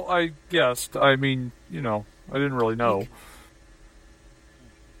did. Well, I guessed. I mean, I didn't really know.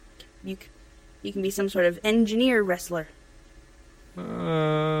 You can be some sort of engineer wrestler.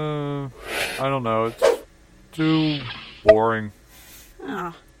 I don't know. It's too boring.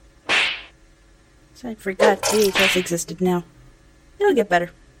 Oh. So I forgot VHS existed now. It'll get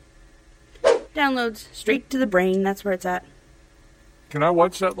better. Downloads straight to the brain. That's where it's at. Can I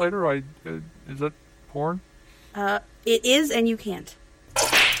watch that later? Is that porn? It is, and you can't.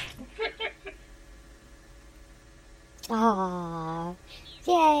 Aww.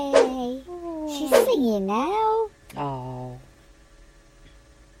 Yay. She's singing now. Oh.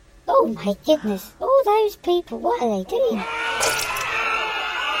 Oh my goodness. All those people, what are they doing?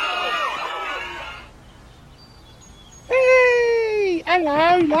 Hey!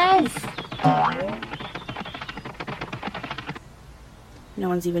 Hello, love. No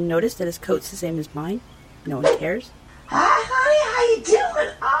one's even noticed that his coat's the same as mine. No one cares. Hi, honey, how you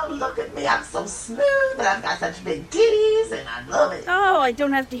doing? Oh, look at me. I'm so smooth, and I've got such big titties, and I love it. Oh, I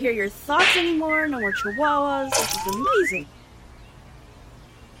don't have to hear your thoughts anymore. No more chihuahuas. This is amazing.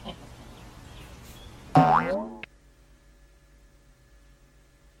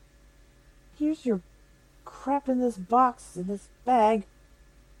 Here's your crap in this box, in this bag.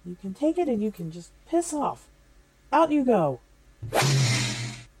 You can take it and you can just piss off. Out you go.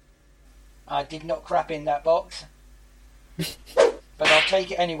 I did not crap in that box. But I'll take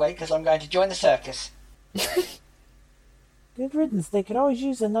it anyway, because I'm going to join the circus. Good riddance. They could always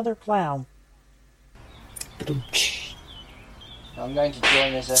use another clown. I'm going to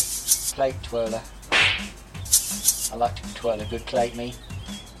join as a plate twirler. I like to twirl a good plate, me.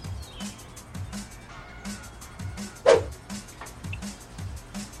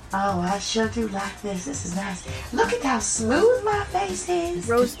 Oh, I sure do like this. This is nice. Look at how smooth my face is.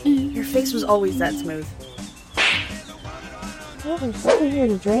 Rose, your face was always that smooth. Well, there's something here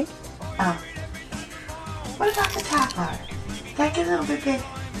to drink. Oh. What about the top part? That get a little bit big.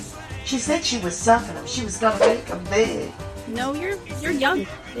 She said she was sucking them. She was going to make them big. No, you're young.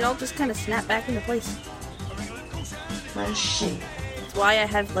 They all just kind of snap back into place. Well, shit. That's why I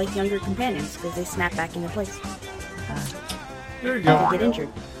have, younger companions, because they snap back into place. There you go. They get injured.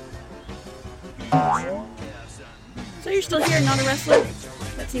 So you're still here, not a wrestler?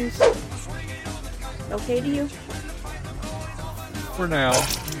 That seems okay to you? For now.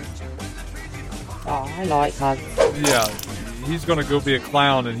 Oh, I like hugs. Yeah, he's gonna go be a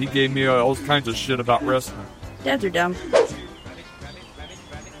clown, and he gave me all kinds of shit about wrestling. Dads are dumb.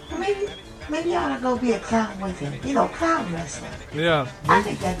 Maybe I ought to go be a clown with him. Clown wrestling. Yeah. I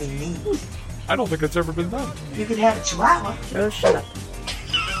think that'd be neat. I don't think it's ever been done. You could have a chihuahua. Oh, shut up.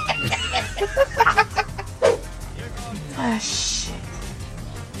 Ah, shit.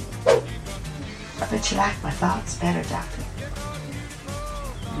 I bet you like my thoughts better, Doctor.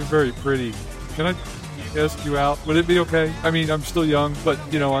 You're very pretty. Can I ask you out? Would it be okay? I mean, I'm still young, but,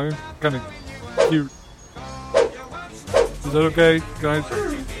 I'm kind of cute. Is that okay? Can I?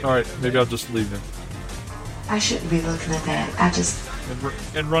 Alright, maybe I'll just leave then. I shouldn't be looking at that. I just...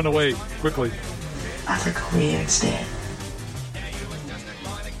 And run away, quickly. I think over here instead.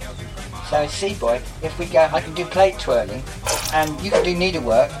 So, see, boy, if we go, I can do plate twirling, and you can do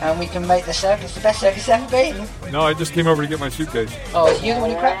needlework, and we can make the circus the best circus ever been. No, I just came over to get my suitcase. Oh, is you the one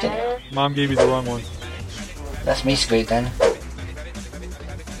who crapped in it? Mom gave you the wrong one. That's me screwed then.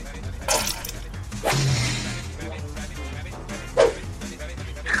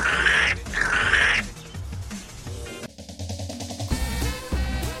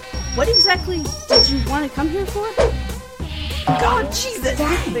 What exactly did you want to come here for? God, Jesus!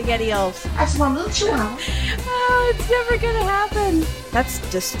 Spaghetti elves. I just want a little chihuahua. Oh, it's never gonna happen. That's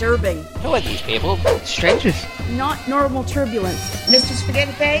disturbing. Who are these people? Strangers. Not normal turbulence. Mr.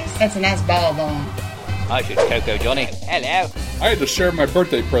 Spaghetti Face, that's a nice ball bone. I should Coco Johnny. Hello. I had to share my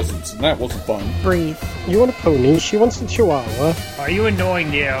birthday presents, and that wasn't fun. Breathe. You want a pony? She wants a chihuahua. Are you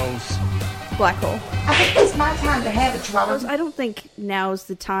annoying the elves? Black hole. I think it's my time to have a chihuahua. I don't think now's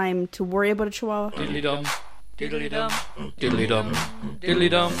the time to worry about a chihuahua. Diddly dum, diddly dum, diddly dum, diddly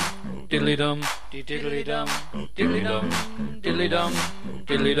dum, diddly dum, diddly dum, diddly dum, diddly dum, diddly dum,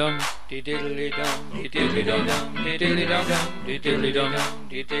 diddly dum, diddly dum, diddly dum, diddly dum, diddly dum, diddly dum, diddly dum,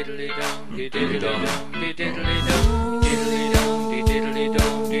 diddly dum, diddly dum, diddly dum.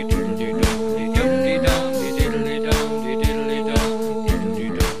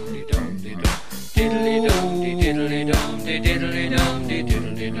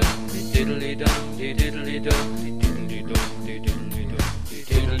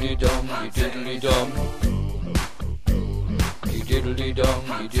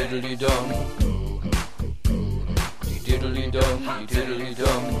 diddly dum, diddly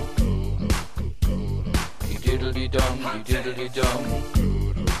dum. Diddly dum, diddly dum.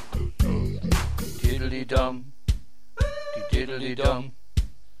 Diddly dum, diddly dum,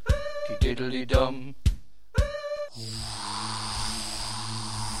 diddly dum.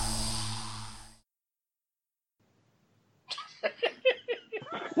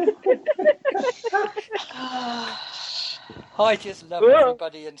 I just love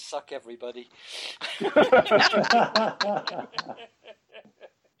everybody and suck everybody.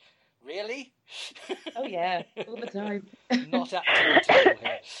 Really? Oh yeah, all the time. Not acting at all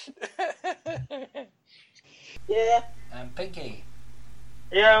here. Yeah. Pinky.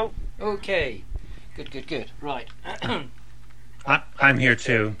 Yo. Okay. Good. Right. I'm here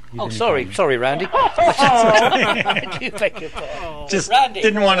too. Oh, sorry, Randy. You beg your pardon. Just Randy.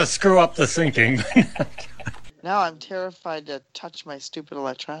 didn't want to screw up the syncing. Now I'm terrified to touch my stupid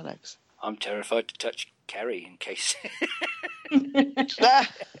electronics. I'm terrified to touch Kerry in case.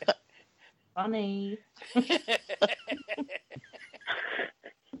 Funny.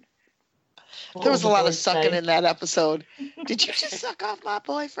 There was a lot of sucking in that episode. Did you just suck off my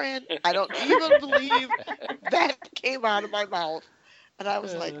boyfriend? I don't even believe that came out of my mouth. And I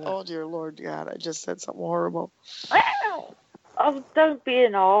was like, oh, dear Lord God, I just said something horrible. Oh, don't be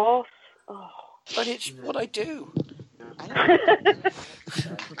an arse. Oh. But it's what I do.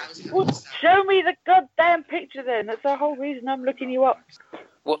 Well, show me the goddamn picture then. That's the whole reason I'm looking you up.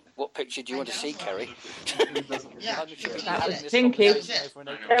 What picture do you want to see, Kerry? That was Pinky.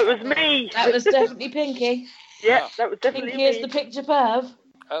 It was me. That was definitely Pinky. Yeah, that was definitely Pinky me. is the picture perv.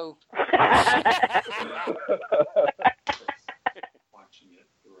 Oh.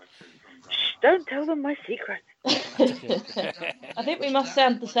 Don't tell them my secret. I think we must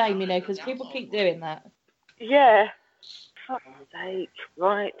sound the same, because people keep doing that. Yeah. Fuck's sake.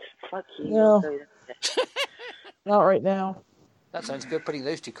 Right. Fuck you. No. Not right now. That sounds good, putting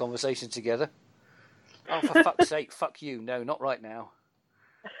those two conversations together. Oh, for fuck's sake, fuck you. No, not right now.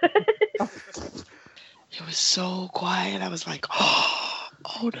 It was so quiet. I was like, oh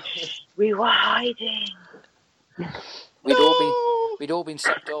no. We were hiding. We'd all been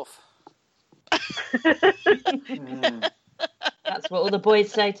sucked off. That's what all the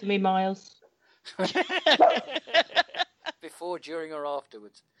boys say to me, Miles. Before, during, or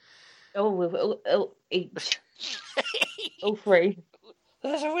afterwards. Oh, each. All three.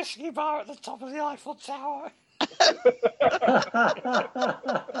 There's a whiskey bar at the top of the Eiffel Tower.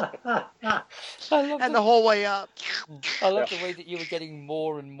 And the whole way up. I love the way that you were getting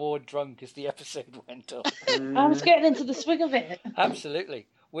more and more drunk as the episode went on. I was getting into the swing of it. Absolutely.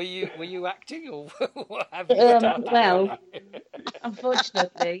 Were you acting or have you started? Well,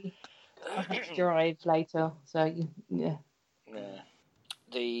 unfortunately, I had to drive later, so yeah.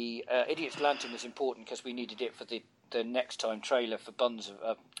 The Idiot's Lantern was important because we needed it for the next time trailer for Buns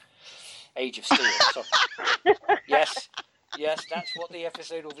of Age of Steel. So, yes, that's what the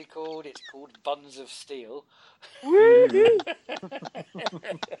episode will be called. It's called Buns of Steel.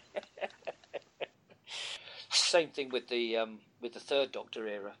 Same thing with the Third Doctor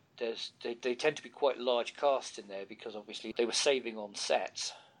era. They tend to be quite large casts in there because obviously they were saving on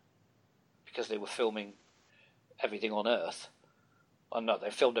sets because they were filming everything on Earth. Oh no, they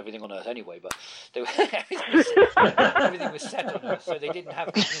filmed everything on Earth anyway, but everything was set on Earth, so they didn't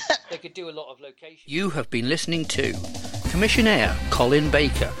have. They could do a lot of locations. You have been listening to Commissionaire Colin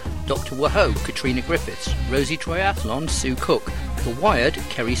Baker, Dr. Wahoo Katrina Griffiths, Rosie Triathlon Sue Cook, The Wired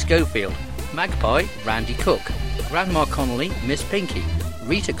Kerry Schofield, Magpie Randy Cook, Grandma Connolly Miss Pinky,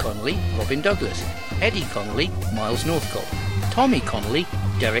 Rita Connolly Robin Douglas, Eddie Connolly Miles Northcott, Tommy Connolly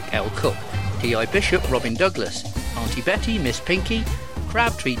Derek L. Cook, D.I. Bishop Robin Douglas, Auntie Betty Miss Pinky,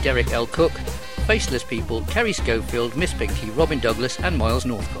 Crabtree Derek L. Cook, Faceless People Kerry Schofield, Miss Pinky, Robin Douglas and Miles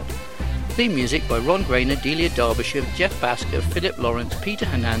Northcott. Theme music by Ron Grainer, Delia Derbyshire, Jeff Basker, Philip Lawrence, Peter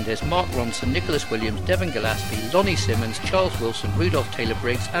Hernandez, Mark Ronson, Nicholas Williams, Devon Gillespie, Lonnie Simmons, Charles Wilson, Rudolph Taylor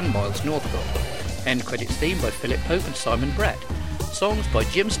Briggs and Miles Northcott. End credits theme by Philip Pope and Simon Brett. Songs by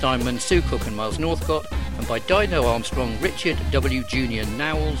Jim Steinman, Sue Cook and Miles Northcott, and by Dino Armstrong, Richard W. Jr.,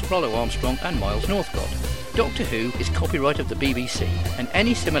 Nowells, Rollo Armstrong and Miles Northcott. Doctor Who is copyright of the BBC, and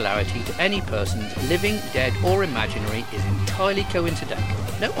any similarity to any persons, living, dead or imaginary, is entirely coincidental.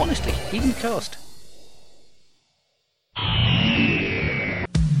 No, honestly, even the cast.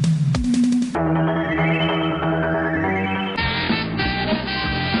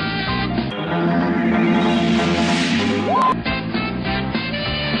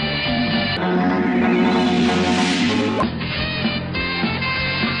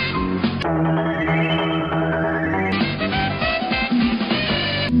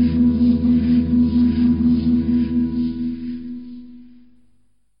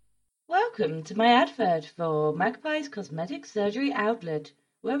 Welcome to my advert for Magpie's Cosmetic Surgery Outlet,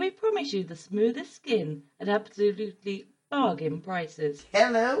 where we promise you the smoothest skin at absolutely bargain prices.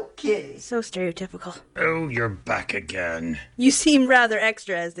 Hello, kitty. So stereotypical. Oh, you're back again. You seem rather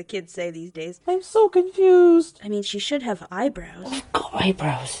extra, as the kids say these days. I'm so confused. I mean, she should have eyebrows.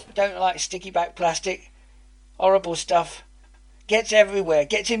 Eyebrows. Don't like sticky back plastic. Horrible stuff. Gets everywhere.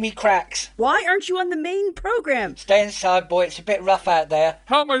 Gets in me cracks. Why aren't you on the main program? Stay inside, boy. It's a bit rough out there.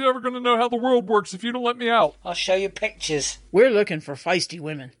 How am I ever going to know how the world works if you don't let me out? I'll show you pictures. We're looking for feisty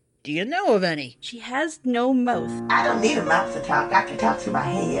women. Do you know of any? She has no mouth. I don't need a mouth to talk. I can talk through my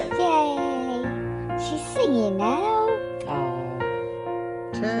head. Yay! She's singing now.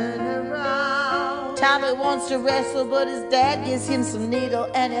 Turn around. Tommy wants to wrestle, but his dad gives him some needle,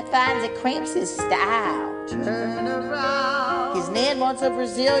 and he finds it cramps his style. Turn around. His Nan wants a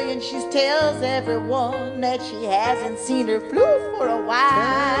Brazilian. She tells everyone that she hasn't seen her flu for a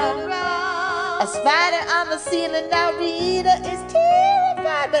while. Turn around. A spider on the ceiling. Now Rita is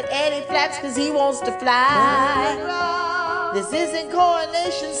terrified, but Eddie flaps because he wants to fly. Turn around. This isn't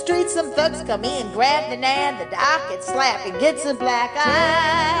Coronation Street. Some thugs come in, grab the Nan. The doc gets slapped and gets a black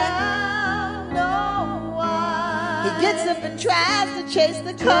eye. No one. He gets up and tries to chase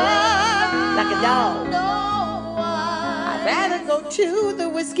the car like a dog. I'd rather go to the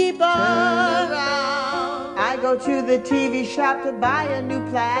whiskey bar. I go to the TV shop to buy a new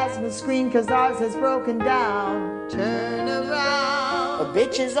plasma screen because ours has broken down. Turn around. A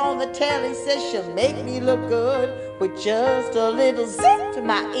bitch is on the telly, says she'll make me look good with just a little zip to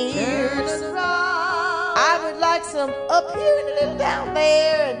my ears. Turn around. I would like some up here and a little down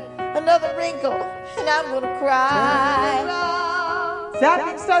there and another wrinkle, and I'm gonna cry.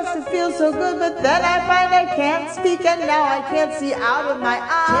 Something starts to feel so good, but then I find I can't speak, and now I can't see out of my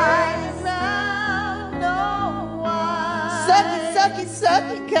eyes. Sucky,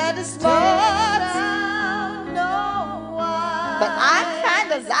 sucky, kinda smart. But I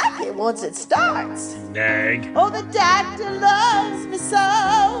kinda like it once it starts. Nag. Oh, the doctor loves me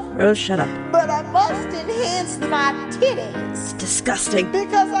so. Rose, shut up. But I must enhance my titties. It's disgusting.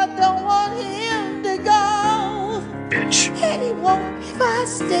 Because I don't want him to go. Bitch. And he won't if I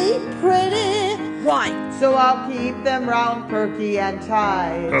stay pretty. Why? So I'll keep them round, perky, and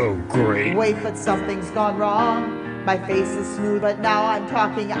tight. Oh, great. Wait, but something's gone wrong. My face is smooth, but now I'm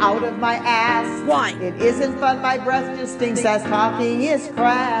talking out of my ass. Why? It isn't fun, my breath just stinks as talking is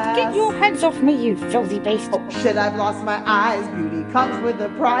crass. Get your hands off me, you filthy beast. Oh shit, I've lost my eyes. Beauty comes with a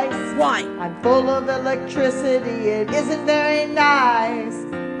price. Why? I'm full of electricity, it isn't very nice.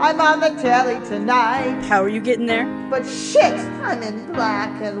 I'm on the telly tonight. How are you getting there? But shit, I'm in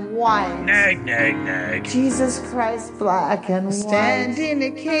black and white. Nag, nag, nag. Jesus Christ, black and white. Stand in a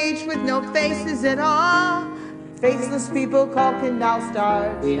cage with no faces at all. Faceless people call can now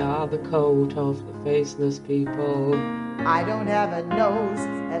start. We are the coat of the faceless people. I don't have a nose.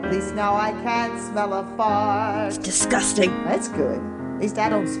 At least now I can't smell a fart. It's disgusting. That's good. At least I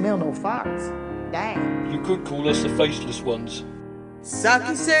don't smell no farts. Dang. You could call us the faceless ones.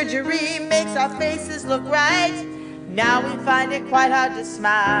 Sucky surgery makes our faces look right. Now we find it quite hard to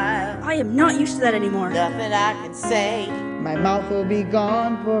smile. I am not used to that anymore. Nothing I can say. My mouth will be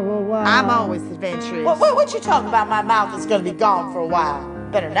gone for a while. I'm always adventurous. What you talking about? My mouth is gonna be gone for a while.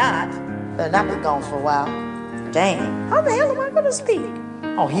 Better not. Better not be gone for a while. Dang. How the hell am I gonna speak?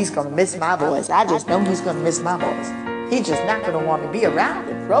 Oh, he's gonna miss my voice. I just know he's gonna miss my voice. He's just not gonna want to be around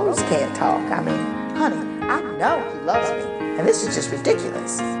if Rose can't talk. I mean, honey, I know he loves me. And this is just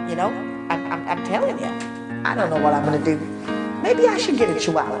ridiculous. You know? I'm telling you. I don't know what I'm gonna do. Maybe I should get a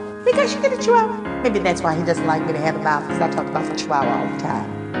chihuahua. Think I should get a chihuahua? Maybe that's why he doesn't like me to have a mouth, because I talk about the chihuahua all the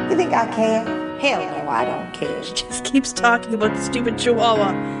time. You think I care? Hell no, I don't care. She just keeps talking about the stupid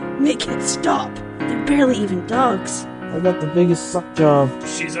chihuahua. Make it stop. They're barely even dogs. I got the biggest suck job.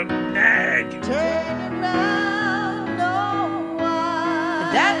 She's a nag. Turn around, no one.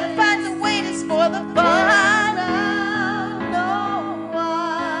 The doctor finds a way to spoil the fun.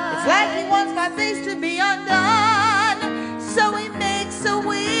 It's like he wants my face to be undone. So he makes a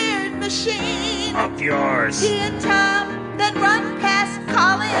weird machine. Up yours. He and Tom then run past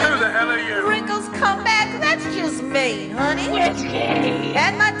Colin. Who the hell are you? Wrinkles come back, that's just me, honey.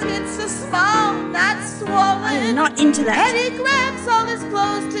 And my tits are small, not swollen. I'm not into that. And he grabs all his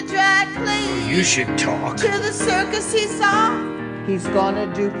clothes to dry clean. You should talk. To the circus he's off. He's gonna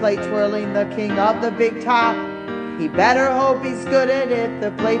do plate twirling, the king of the big top. He better hope he's good at it,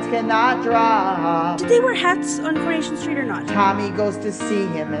 the plates cannot drop. Did they wear hats on Coronation Street or not? Tommy goes to see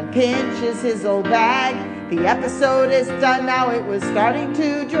him and pinches his old bag. The episode is done now, it was starting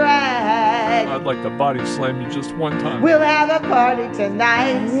to drag. I'd like to body slam you just one time. We'll have a party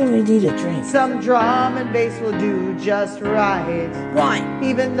tonight. I really need a drink. Some drum and bass will do just right. Why?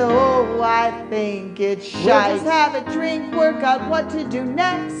 Even though I think it's shy. We'll just have a drink, work out what to do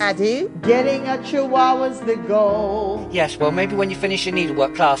next. I do? Getting a chihuahua's the goal. Yes, well, maybe when you finish your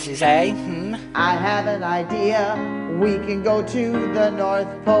needlework classes, eh? I have an idea. We can go to the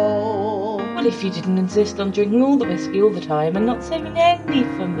North Pole. Well, if you didn't insist on drinking all the whiskey all the time and not saving any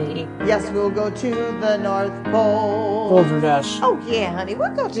for me. Yes, we'll go to the North Pole. Balderdash. Oh, yeah, honey,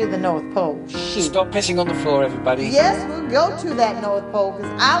 we'll go to the North Pole. Shoot. Stop pissing on the floor, everybody. Yes, we'll go to that North Pole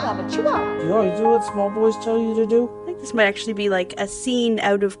because I want a chihuahua. You always do what small boys tell you to do? I think this might actually be like a scene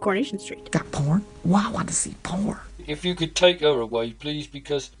out of Coronation Street. Got porn? Well, I want to see porn. If you could take her away, please,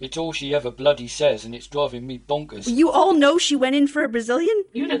 because it's all she ever bloody says and it's driving me bonkers. You all know she went in for a Brazilian?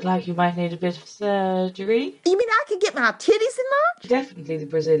 You look like you might need a bit of surgery. You mean I can get my titties enlarged? Definitely the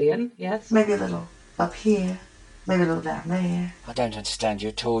Brazilian, yes. Maybe a little up here, maybe a little down there. I don't understand you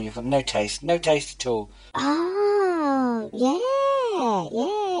at all. You've got no taste at all. Oh, yeah,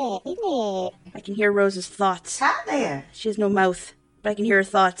 isn't it? I can hear Rose's thoughts. Hi there. She has no mouth, but I can hear her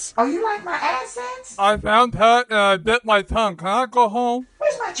thoughts. Oh, you like my accents? I found Pat and I bit my tongue. Can I go home?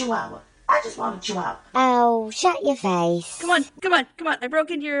 Where's my chihuahua? I just want a chihuahua. Oh, shut your face. Come on. I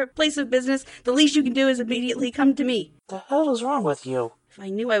broke into your place of business. The least you can do is immediately come to me. The hell is wrong with you? If I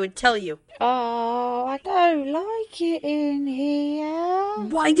knew, I would tell you. Oh, I don't like it in here.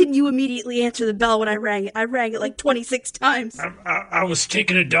 Why didn't you immediately answer the bell when I rang it? I rang it like 26 times. I was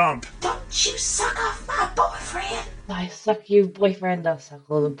taking a dump. Don't you suck off my boyfriend. I suck you, boyfriend. I'll suck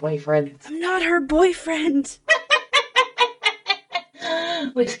all the boyfriends. I'm not her boyfriend.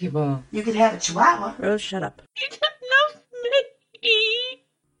 Whiskey bar. You could have a chihuahua. Rose, shut up. You don't love me.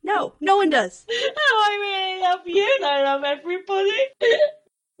 No one does. Oh, I really love you and I love everybody.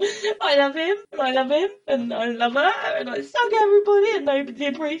 I love him, and I love her, and I suck everybody, and nobody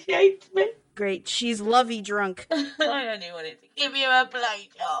appreciates me. Great, she's lovey drunk. I only wanted to give you a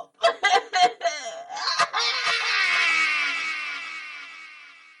blowjob.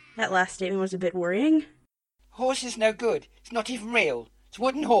 That last statement was a bit worrying. Horse is no good. It's not even real. It's a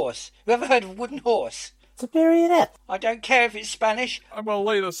wooden horse. Who ever heard of a wooden horse? It's a marionette. I don't care if it's Spanish. I'm going to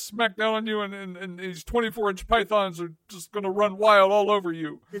lay the smack down on you, and these 24-inch pythons are just going to run wild all over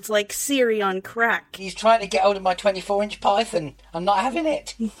you. It's like Siri on crack. He's trying to get hold of my 24-inch python. I'm not having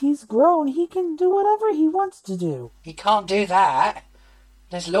it. He's grown. He can do whatever he wants to do. He can't do that.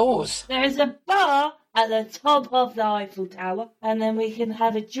 There's laws. There's a bar at the top of the Eiffel Tower, and then we can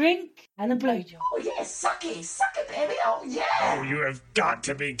have a drink and a blowjob. Oh yeah, suck it, baby. Oh yeah. Oh, you have got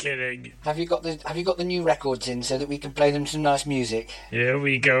to be kidding. Have you got the new records in so that we can play them some nice music? Here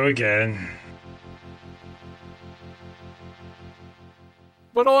we go again.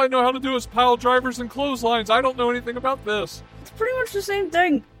 But all I know how to do is pile drivers and clotheslines. I don't know anything about this. It's pretty much the same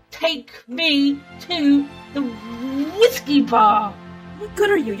thing. Take me to the whiskey bar. What good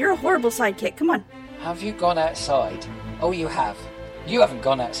are you? You're a horrible sidekick. Come on. Have you gone outside? Oh, you have. You haven't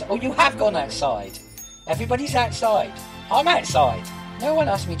gone outside. Oh, you have gone outside. Everybody's outside. I'm outside. No one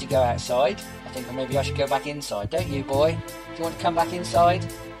asked me to go outside. I think maybe I should go back inside, don't you, boy? Do you want to come back inside?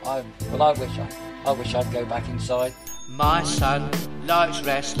 I wish I'd go back inside. My son likes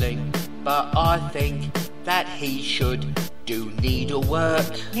wrestling, but I think that he should do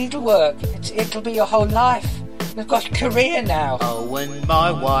needlework. Needlework? It'll be your whole life. We've got a career now. Oh, and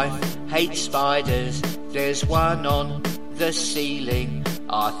my wife hates spiders. There's one on the ceiling.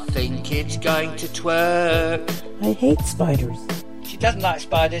 I think it's going to twerk. I hate spiders. She doesn't like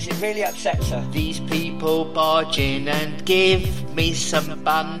spiders. It really upsets her. These people barge in and give me some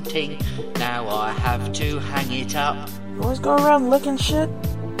bunting. Now I have to hang it up. You always go around licking shit?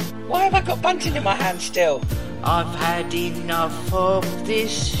 Why have I got bunting in my hand still? I've had enough of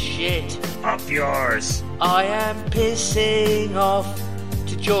this shit. Up yours. I am pissing off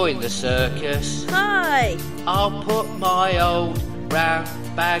to join the circus. Hi. I'll put my old brown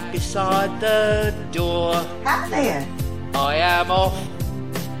bag beside the door. Hi there. I am off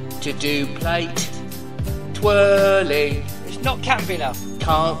to do plate twirling. It's not camp enough.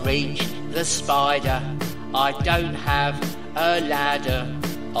 Can't reach the spider. I don't have a ladder.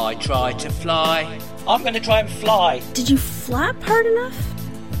 I try to fly. I'm going to try and fly. Did you flap hard enough?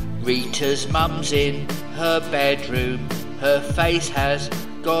 Rita's mum's in her bedroom. Her face has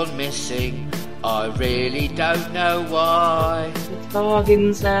gone missing. I really don't know why. It's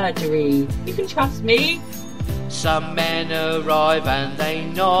bargain surgery. You can trust me. Some men arrive and they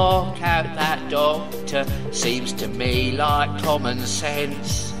knock out that doctor. Seems to me like common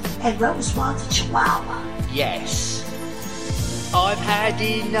sense. And Rose wants a chihuahua. Yes. I've had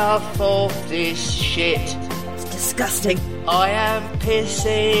enough of this shit. It's disgusting. I am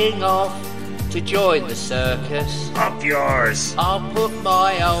pissing off to join the circus. Up yours. I'll put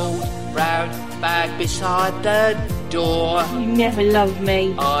my old brown bag beside the door. You never loved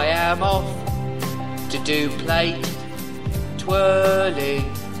me. I am off to do plate twirling,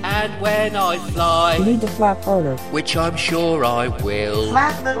 and when I fly, You need to flap harder. which I'm sure I will,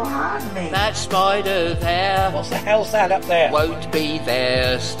 Flap a little harder. that spider there What the hell's that up there? won't be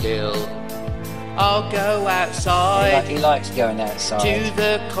there still. I'll go outside He likes going outside. to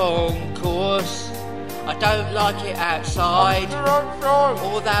the concourse. I don't like it outside,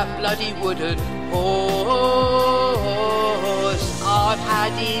 or that bloody wooden horse. I've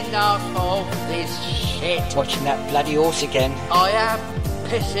had enough of this shit. Watching that bloody horse again. I am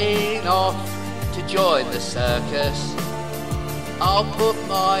pissing off to join the circus. I'll put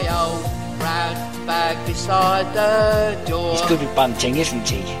my old brown bag beside the door. He's good with bunting, isn't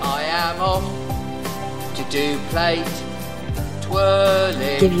he? I am off to do plate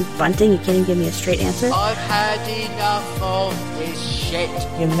twirling. Give you bunting? You can't even give me a straight answer? I've had enough of this shit.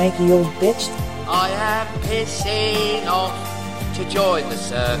 You manky old bitch. I am pissing off to join the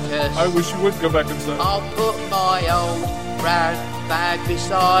circus. I wish you would go back inside. I'll put my old brown bag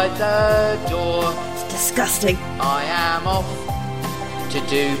beside the door. It's disgusting. I am off to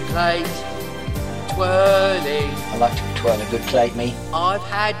do plate twirling. I like to twirl a good plate, me. I've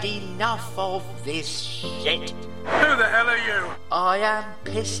had enough of this shit. Who the hell are you? I am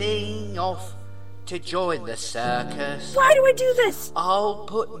pissing off to join the circus. Why do I do this? I'll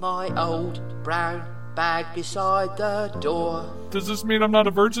put my old brown bag beside the door. Does this mean I'm not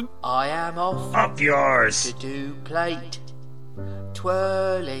a virgin? I am off Up yours. to do plate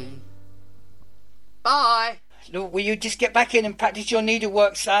twirling. Bye. Look, will you just get back in and practice your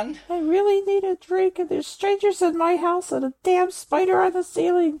needlework, son? I really need a drink, and there's strangers in my house and a damn spider on the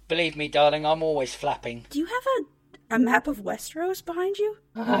ceiling. Believe me, darling, I'm always flapping. Do you have a map of Westeros behind you?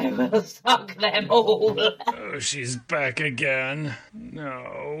 I will suck them all. Oh, she's back again.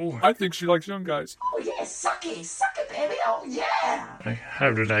 No. I think she likes young guys. Oh, yeah, suck it, baby. Oh, yeah.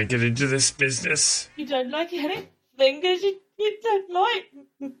 How did I get into this business? You don't like anything because you don't like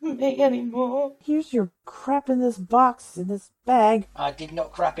me anymore. Here's your crap in this box, in this bag. I did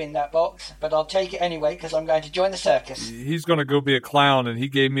not crap in that box, but I'll take it anyway because I'm going to join the circus. He's going to go be a clown, and he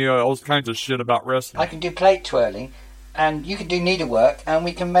gave me all kinds of shit about wrestling. I can do plate twirling, and you can do needlework, and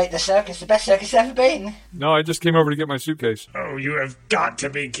we can make the circus the best circus ever been. No, I just came over to get my suitcase. Oh, you have got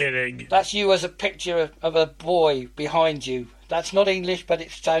to be kidding. That's you as a picture of a boy behind you. That's not English, but it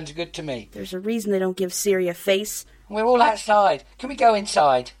sounds good to me. There's a reason they don't give Siri a face. We're all outside. Can we go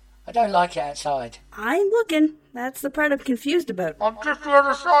inside? I don't like it outside. I'm looking. That's the part I'm confused about. I'm just the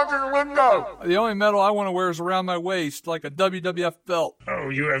other side of the window. The only metal I want to wear is around my waist, like a WWF belt. Oh,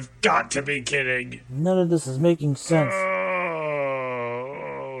 you have got to be kidding. None of this is making sense.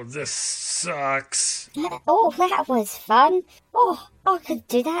 Oh, this sucks. Oh, that was fun. Oh, I could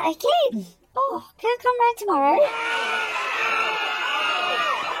do that again. Oh, can I come round tomorrow?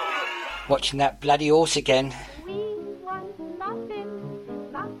 Watching that bloody horse again.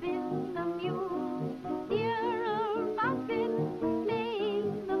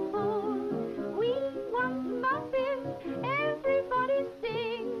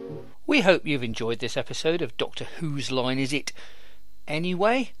 We hope you've enjoyed this episode of Doctor Whose Line Is It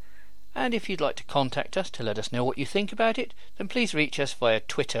Anyway? And if you'd like to contact us to let us know what you think about it, then please reach us via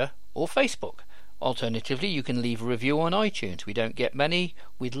Twitter or Facebook. Alternatively, you can leave a review on iTunes. We don't get many.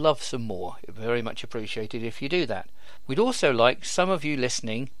 We'd love some more. Very much appreciated if you do that. We'd also like some of you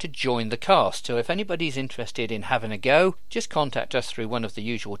listening to join the cast. So if anybody's interested in having a go, just contact us through one of the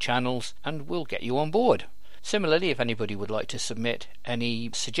usual channels and we'll get you on board. Similarly, if anybody would like to submit any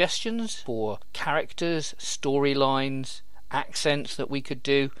suggestions for characters, storylines, accents that we could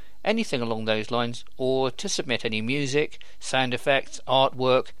do, anything along those lines, or to submit any music, sound effects,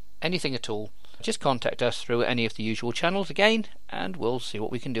 artwork, anything at all, just contact us through any of the usual channels again, and we'll see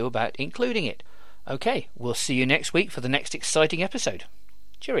what we can do about including it. Okay, we'll see you next week for the next exciting episode.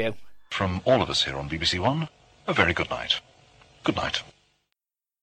 Cheerio. From all of us here on BBC One, a very good night. Good night.